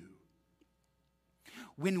you.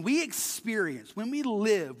 When we experience, when we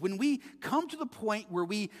live, when we come to the point where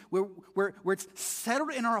it's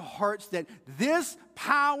settled in our hearts that this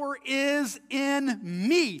power is in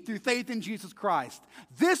me through faith in Jesus Christ.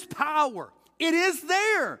 This power, it is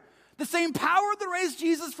there. The same power that raised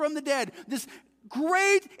Jesus from the dead. This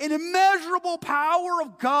great and immeasurable power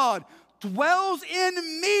of God dwells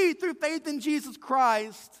in me through faith in Jesus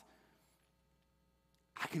Christ.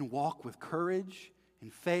 I can walk with courage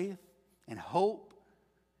and faith and hope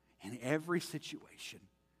in every situation.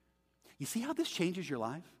 You see how this changes your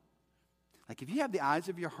life? Like if you have the eyes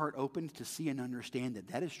of your heart open to see and understand that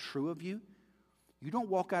that is true of you, you don't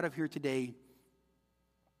walk out of here today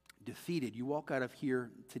defeated. You walk out of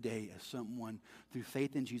here today as someone through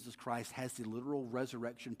faith in Jesus Christ has the literal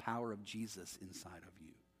resurrection power of Jesus inside of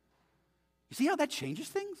you. You see how that changes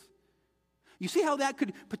things? You see how that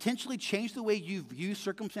could potentially change the way you view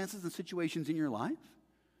circumstances and situations in your life?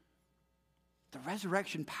 The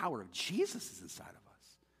resurrection power of Jesus is inside of us.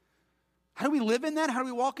 How do we live in that? How do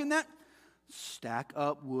we walk in that? Stack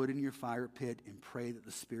up wood in your fire pit and pray that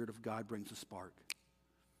the Spirit of God brings a spark.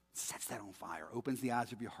 Sets that on fire, opens the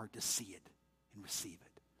eyes of your heart to see it and receive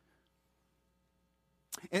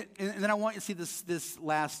it. And then I want you to see this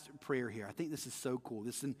last prayer here. I think this is so cool.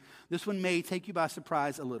 This one may take you by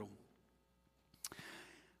surprise a little.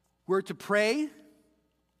 We're to pray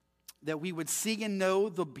that we would see and know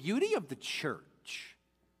the beauty of the church.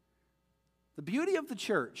 The beauty of the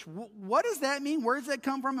church. What does that mean? Where does that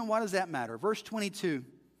come from? And what does that matter? Verse 22.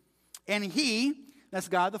 And he, that's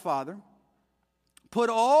God the Father, put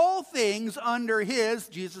all things under his,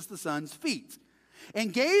 Jesus the Son's, feet,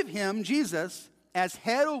 and gave him, Jesus, as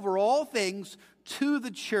head over all things to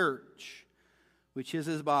the church, which is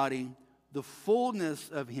his body, the fullness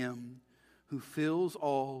of him who fills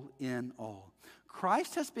all in all.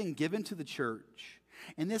 Christ has been given to the church,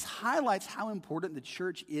 and this highlights how important the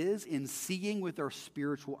church is in seeing with our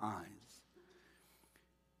spiritual eyes.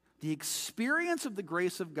 The experience of the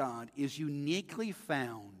grace of God is uniquely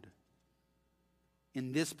found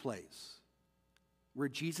in this place where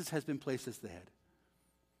Jesus has been placed as the head.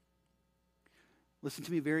 Listen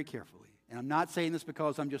to me very carefully. And I'm not saying this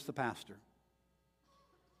because I'm just the pastor.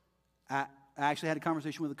 I actually had a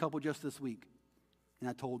conversation with a couple just this week. And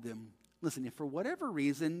I told them, listen, if for whatever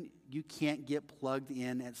reason you can't get plugged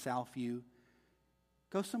in at Southview,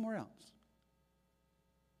 go somewhere else.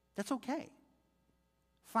 That's okay.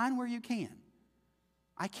 Find where you can.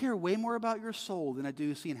 I care way more about your soul than I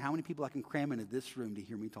do seeing how many people I can cram into this room to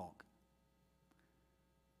hear me talk.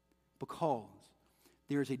 Because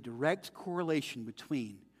there is a direct correlation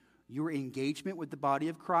between your engagement with the body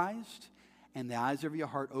of Christ and the eyes of your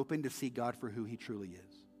heart open to see God for who he truly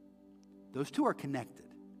is. Those two are connected.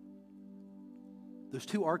 Those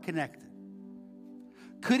two are connected.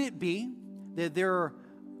 Could it be that there are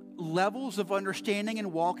levels of understanding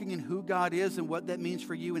and walking in who God is and what that means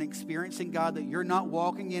for you and experiencing God that you're not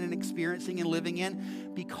walking in and experiencing and living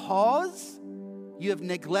in because you have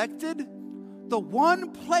neglected the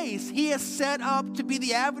one place he has set up to be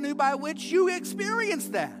the avenue by which you experience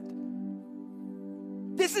that?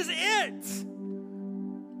 This is it.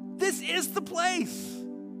 This is the place.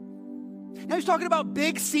 Now he's talking about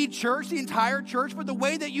Big C Church, the entire church, but the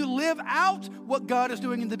way that you live out what God is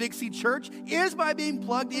doing in the Big C Church is by being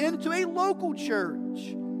plugged into a local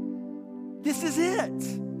church. This is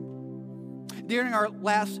it. During our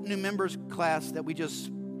last new members class that we just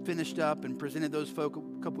finished up and presented those folk a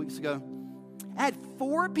couple weeks ago, I had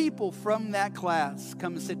 4 people from that class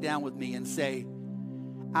come and sit down with me and say,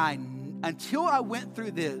 until I went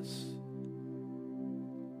through this,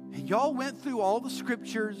 and y'all went through all the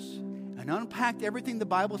scriptures and unpacked everything the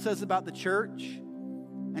Bible says about the church,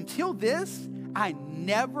 until this, I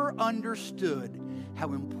never understood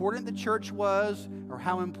how important the church was or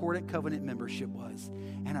how important covenant membership was.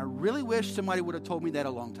 And I really wish somebody would have told me that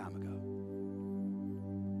a long time ago.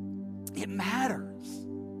 It matters.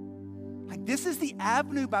 Like, this is the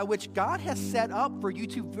avenue by which God has set up for you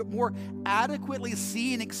to more adequately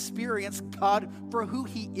see and experience God for who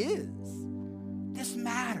he is. This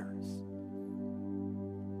matters.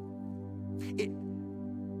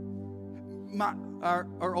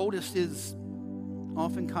 Our oldest is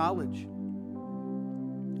off in college.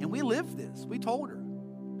 And we live this. We told her,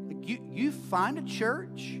 like, you find a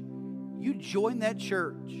church, you join that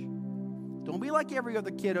church. Don't be like every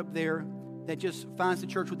other kid up there that just finds the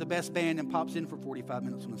church with the best band and pops in for 45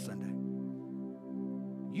 minutes on a Sunday.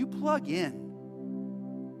 You plug in.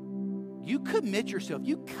 You commit yourself.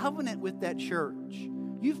 You covenant with that church.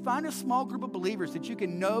 You find a small group of believers that you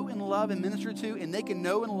can know and love and minister to, and they can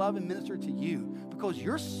know and love and minister to you because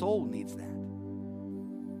your soul needs that.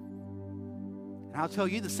 And I'll tell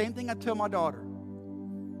you the same thing I tell my daughter.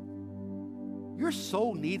 Your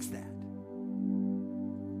soul needs that.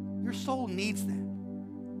 Your soul needs that.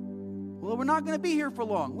 Well, we're not going to be here for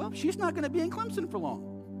long. Well, she's not going to be in Clemson for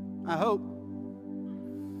long, I hope.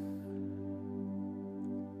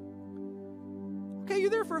 Okay,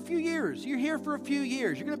 you're there for a few years. You're here for a few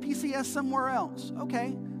years. You're going to PCS somewhere else.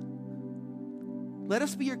 Okay. Let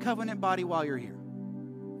us be your covenant body while you're here.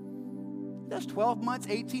 That's 12 months,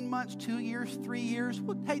 18 months, 2 years, 3 years.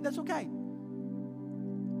 Well, hey, that's okay.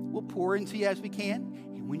 We'll pour into you as we can.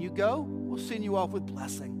 And when you go, we'll send you off with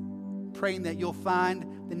blessing, praying that you'll find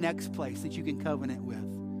the next place that you can covenant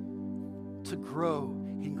with to grow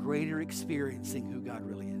in greater experiencing who God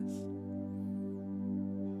really is.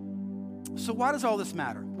 So why does all this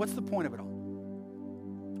matter? What's the point of it all?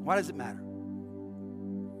 Why does it matter?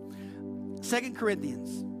 2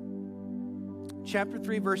 Corinthians chapter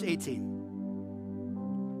 3, verse 18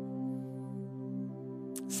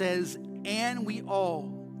 says, "And we all,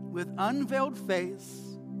 with unveiled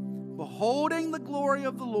face, beholding the glory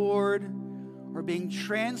of the Lord, are being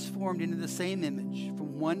transformed into the same image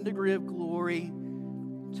from one degree of glory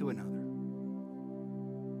to another."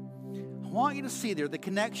 I want you to see there the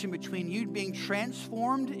connection between you being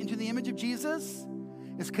transformed into the image of Jesus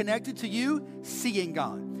is connected to you seeing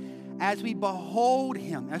God. As we behold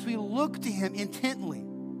him, as we look to him intently,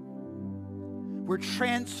 we're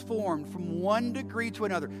transformed from one degree to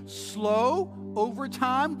another. Slow, over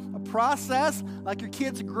time, a process like your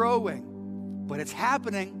kids growing. But it's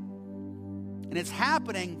happening. And it's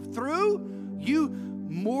happening through you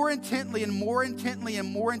more intently and more intently and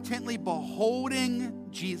more intently beholding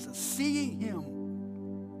Jesus, seeing him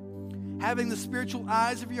having the spiritual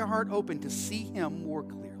eyes of your heart open to see him more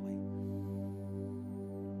clearly.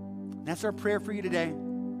 And that's our prayer for you today,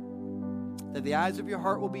 that the eyes of your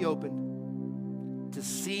heart will be opened to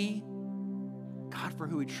see God for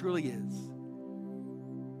who he truly is.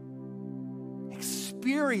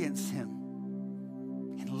 Experience him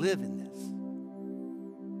and live in this.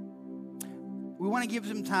 We want to give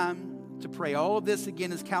some time to pray. All of this,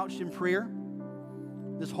 again, is couched in prayer.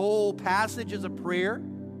 This whole passage is a prayer.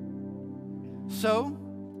 So,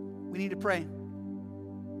 we need to pray.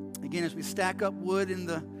 Again, as we stack up wood in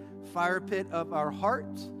the fire pit of our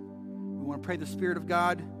hearts, we want to pray the Spirit of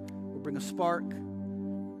God will bring a spark.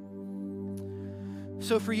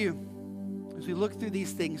 So for you, as we look through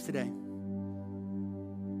these things today,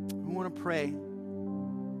 we want to pray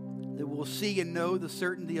that we'll see and know the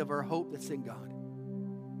certainty of our hope that's in God.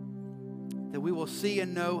 That we will see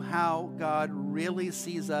and know how God really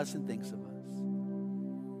sees us and thinks of us.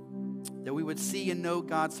 That we would see and know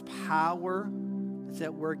God's power that's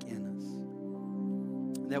at work in us.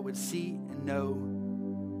 That would see and know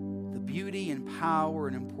the beauty and power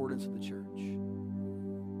and importance of the church.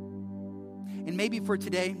 And maybe for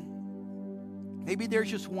today, maybe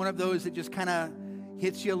there's just one of those that just kind of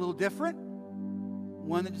hits you a little different.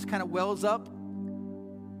 One that just kind of wells up.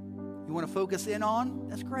 You want to focus in on?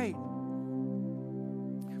 That's great.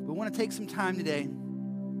 But we want to take some time today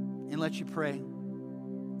and let you pray.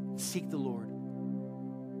 Seek the Lord.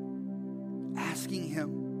 Asking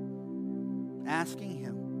him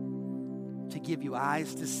to give you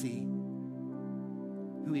eyes to see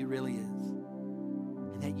who he really is.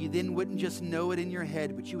 And that you then wouldn't just know it in your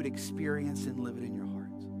head, but you would experience and live it in your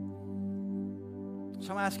heart.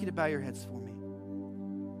 So I'm asking you to bow your heads for me.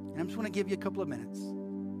 And I just want to give you a couple of minutes.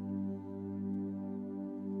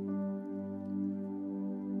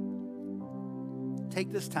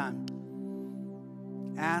 Take this time.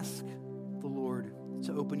 Ask the Lord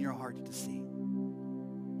to open your heart to see.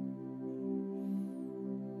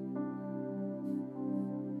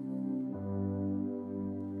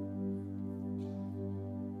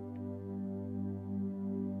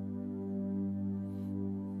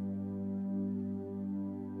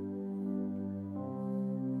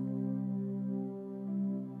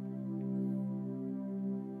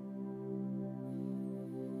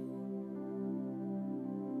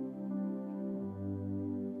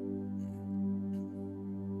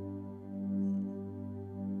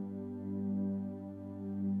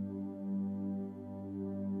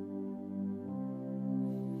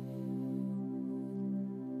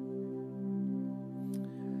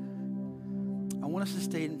 I want us to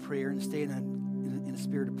stay in prayer and stay in a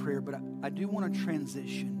spirit of prayer, but I do want to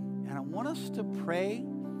transition. And I want us to pray,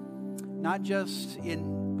 not just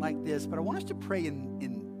in like this, but I want us to pray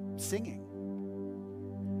in singing.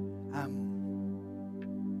 I'm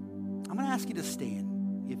going to ask you to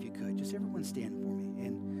stand, if you could. Just everyone stand for me.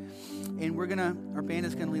 And our band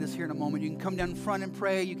is going to lead us here in a moment. You can come down front and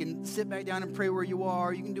pray. You can sit back down and pray where you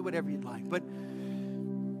are. You can do whatever you'd like. But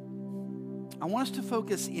I want us to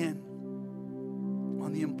focus in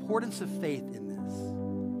on the importance of faith in this.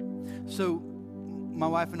 So my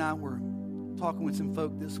wife and I were talking with some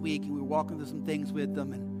folk this week, and we were walking through some things with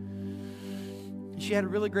them, and she had a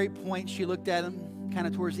really great point. She looked at them kind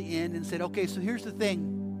of towards the end and said, okay, so here's the thing.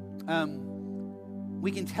 We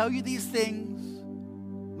can tell you these things.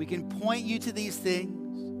 We can point you to these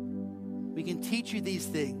things. We can teach you these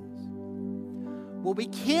things. What we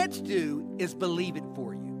can't do is believe it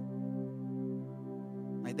for you.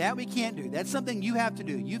 Like that we can't do. That's something you have to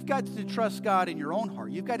do. You've got to trust God in your own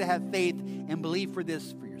heart. You've got to have faith and believe for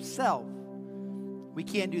this for yourself. We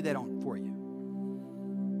can't do that for you.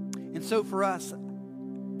 And so for us,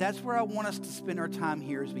 that's where I want us to spend our time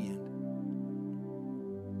here as we end.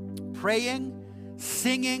 Praying,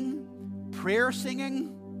 singing, prayer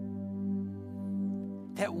singing,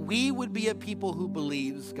 that we would be a people who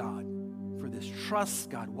believes God for this, trusts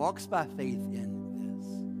God, walks by faith in this.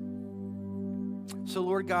 So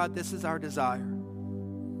Lord God, this is our desire,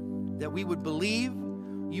 that we would believe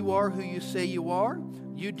you are who you say you are.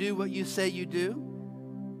 You do what you say you do.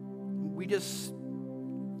 We just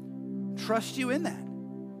trust you in that.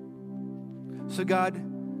 So God,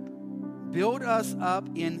 build us up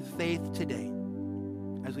in faith today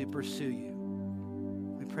as we pursue you.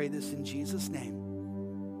 We pray this in Jesus' name.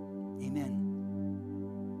 Amen.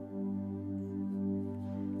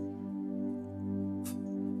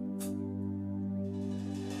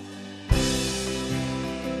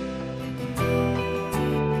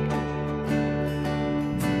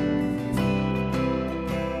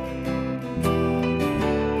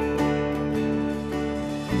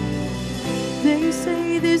 They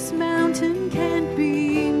say this mountain can't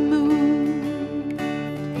be moved.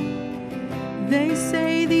 They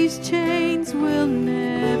say these chains will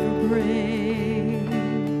never break,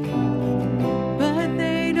 but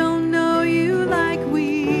they don't know you like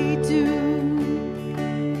we do.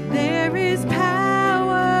 There is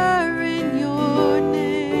power in your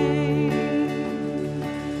name.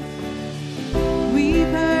 We've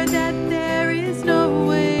heard that there is no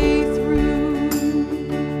way through.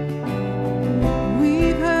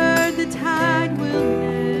 We've heard the tide will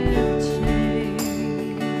never change.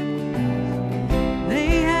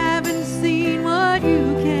 They haven't seen what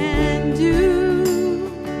you can do.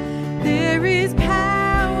 There is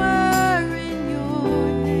power in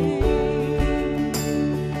your name.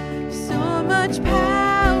 So much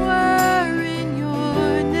power in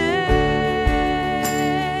your name.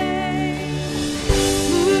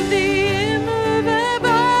 Move the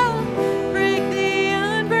immovable, break the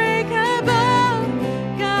unbreakable.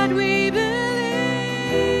 God, we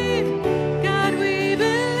believe. God, we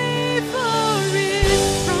believe for it.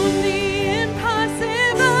 From the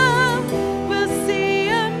impossible, we'll see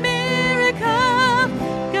a miracle.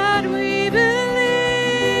 God, we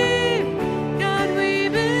believe. God, we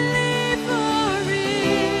believe for it.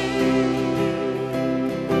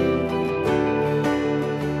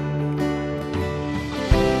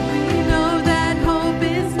 We know that hope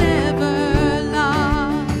is never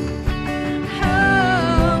lost.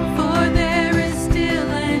 Oh, for there is still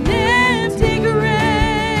an empty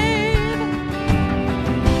grave.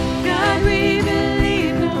 God, we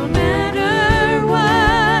believe no matter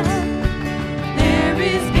what, there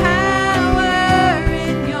is power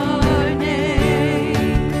in your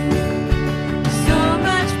name. So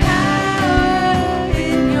much power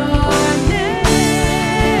in your name.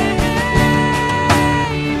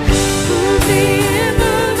 Move the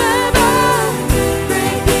immovable,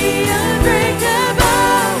 break the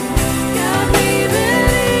unbreakable. God, we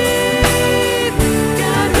believe.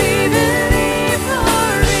 God, we believe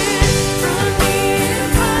for it. From the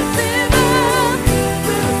impossible,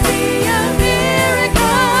 we'll see a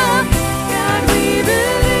miracle. God, we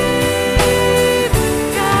believe.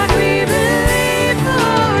 God, we believe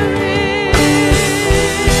for it.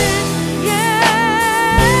 Yeah.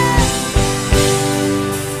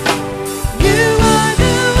 You are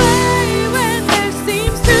the way when there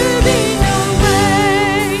seems to be no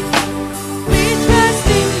way. We trust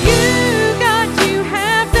in you, God, you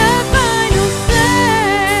have the final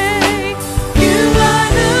say. You are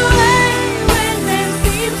the way when there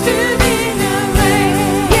seems to be no way.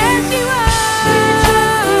 Yes, you are. We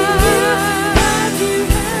trust in you, God, you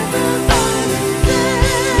have the final say.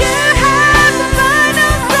 You have the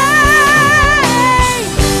final say.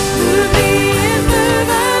 Move the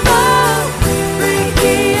immovable, break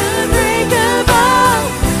the unbreakable.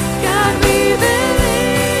 God, we believe.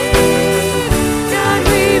 God,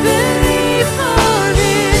 we believe for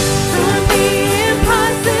it. From the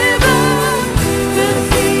impossible, we'll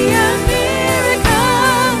see a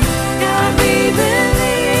miracle. God, we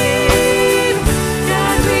believe.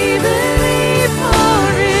 God, we believe for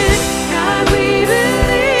it. God, we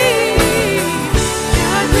believe.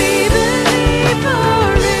 God, we believe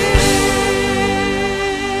for it.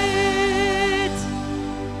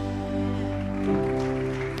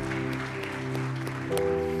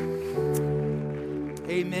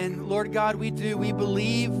 Amen. Lord God, we do. We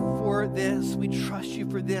believe for this. We trust you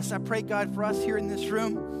for this. I pray, God, for us here in this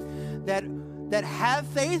room that have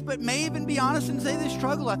faith but may even be honest and say they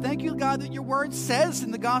struggle. I thank you, God, that your word says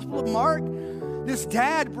in the Gospel of Mark, this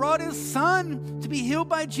dad brought his son to be healed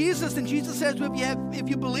by Jesus. And Jesus says, well, if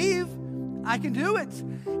you believe, I can do it.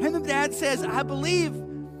 And the dad says, I believe,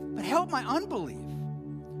 but help my unbelief.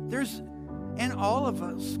 There's in all of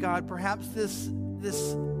us, God, perhaps this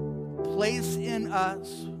place in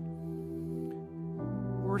us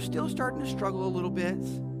we're still starting to struggle a little bit.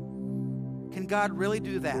 Can God really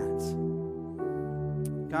do that?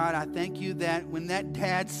 God, I thank you that when that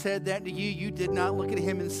dad said that to you, you did not look at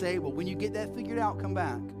him and say, well, when you get that figured out, come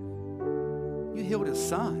back. You healed his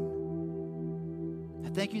son. I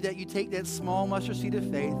thank you that you take that small mustard seed of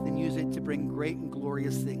faith and use it to bring great and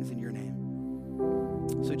glorious things in your name.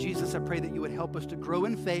 So Jesus, I pray that you would help us to grow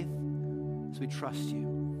in faith as we trust you.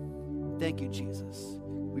 Thank you, Jesus.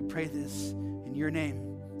 We pray this in your name.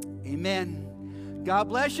 Amen. God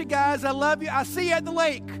bless you guys. I love you. I'll see you at the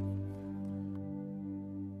lake.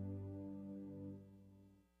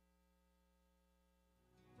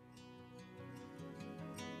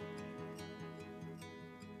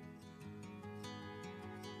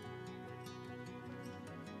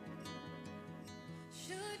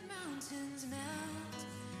 Should mountains melt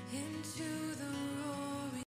into the road?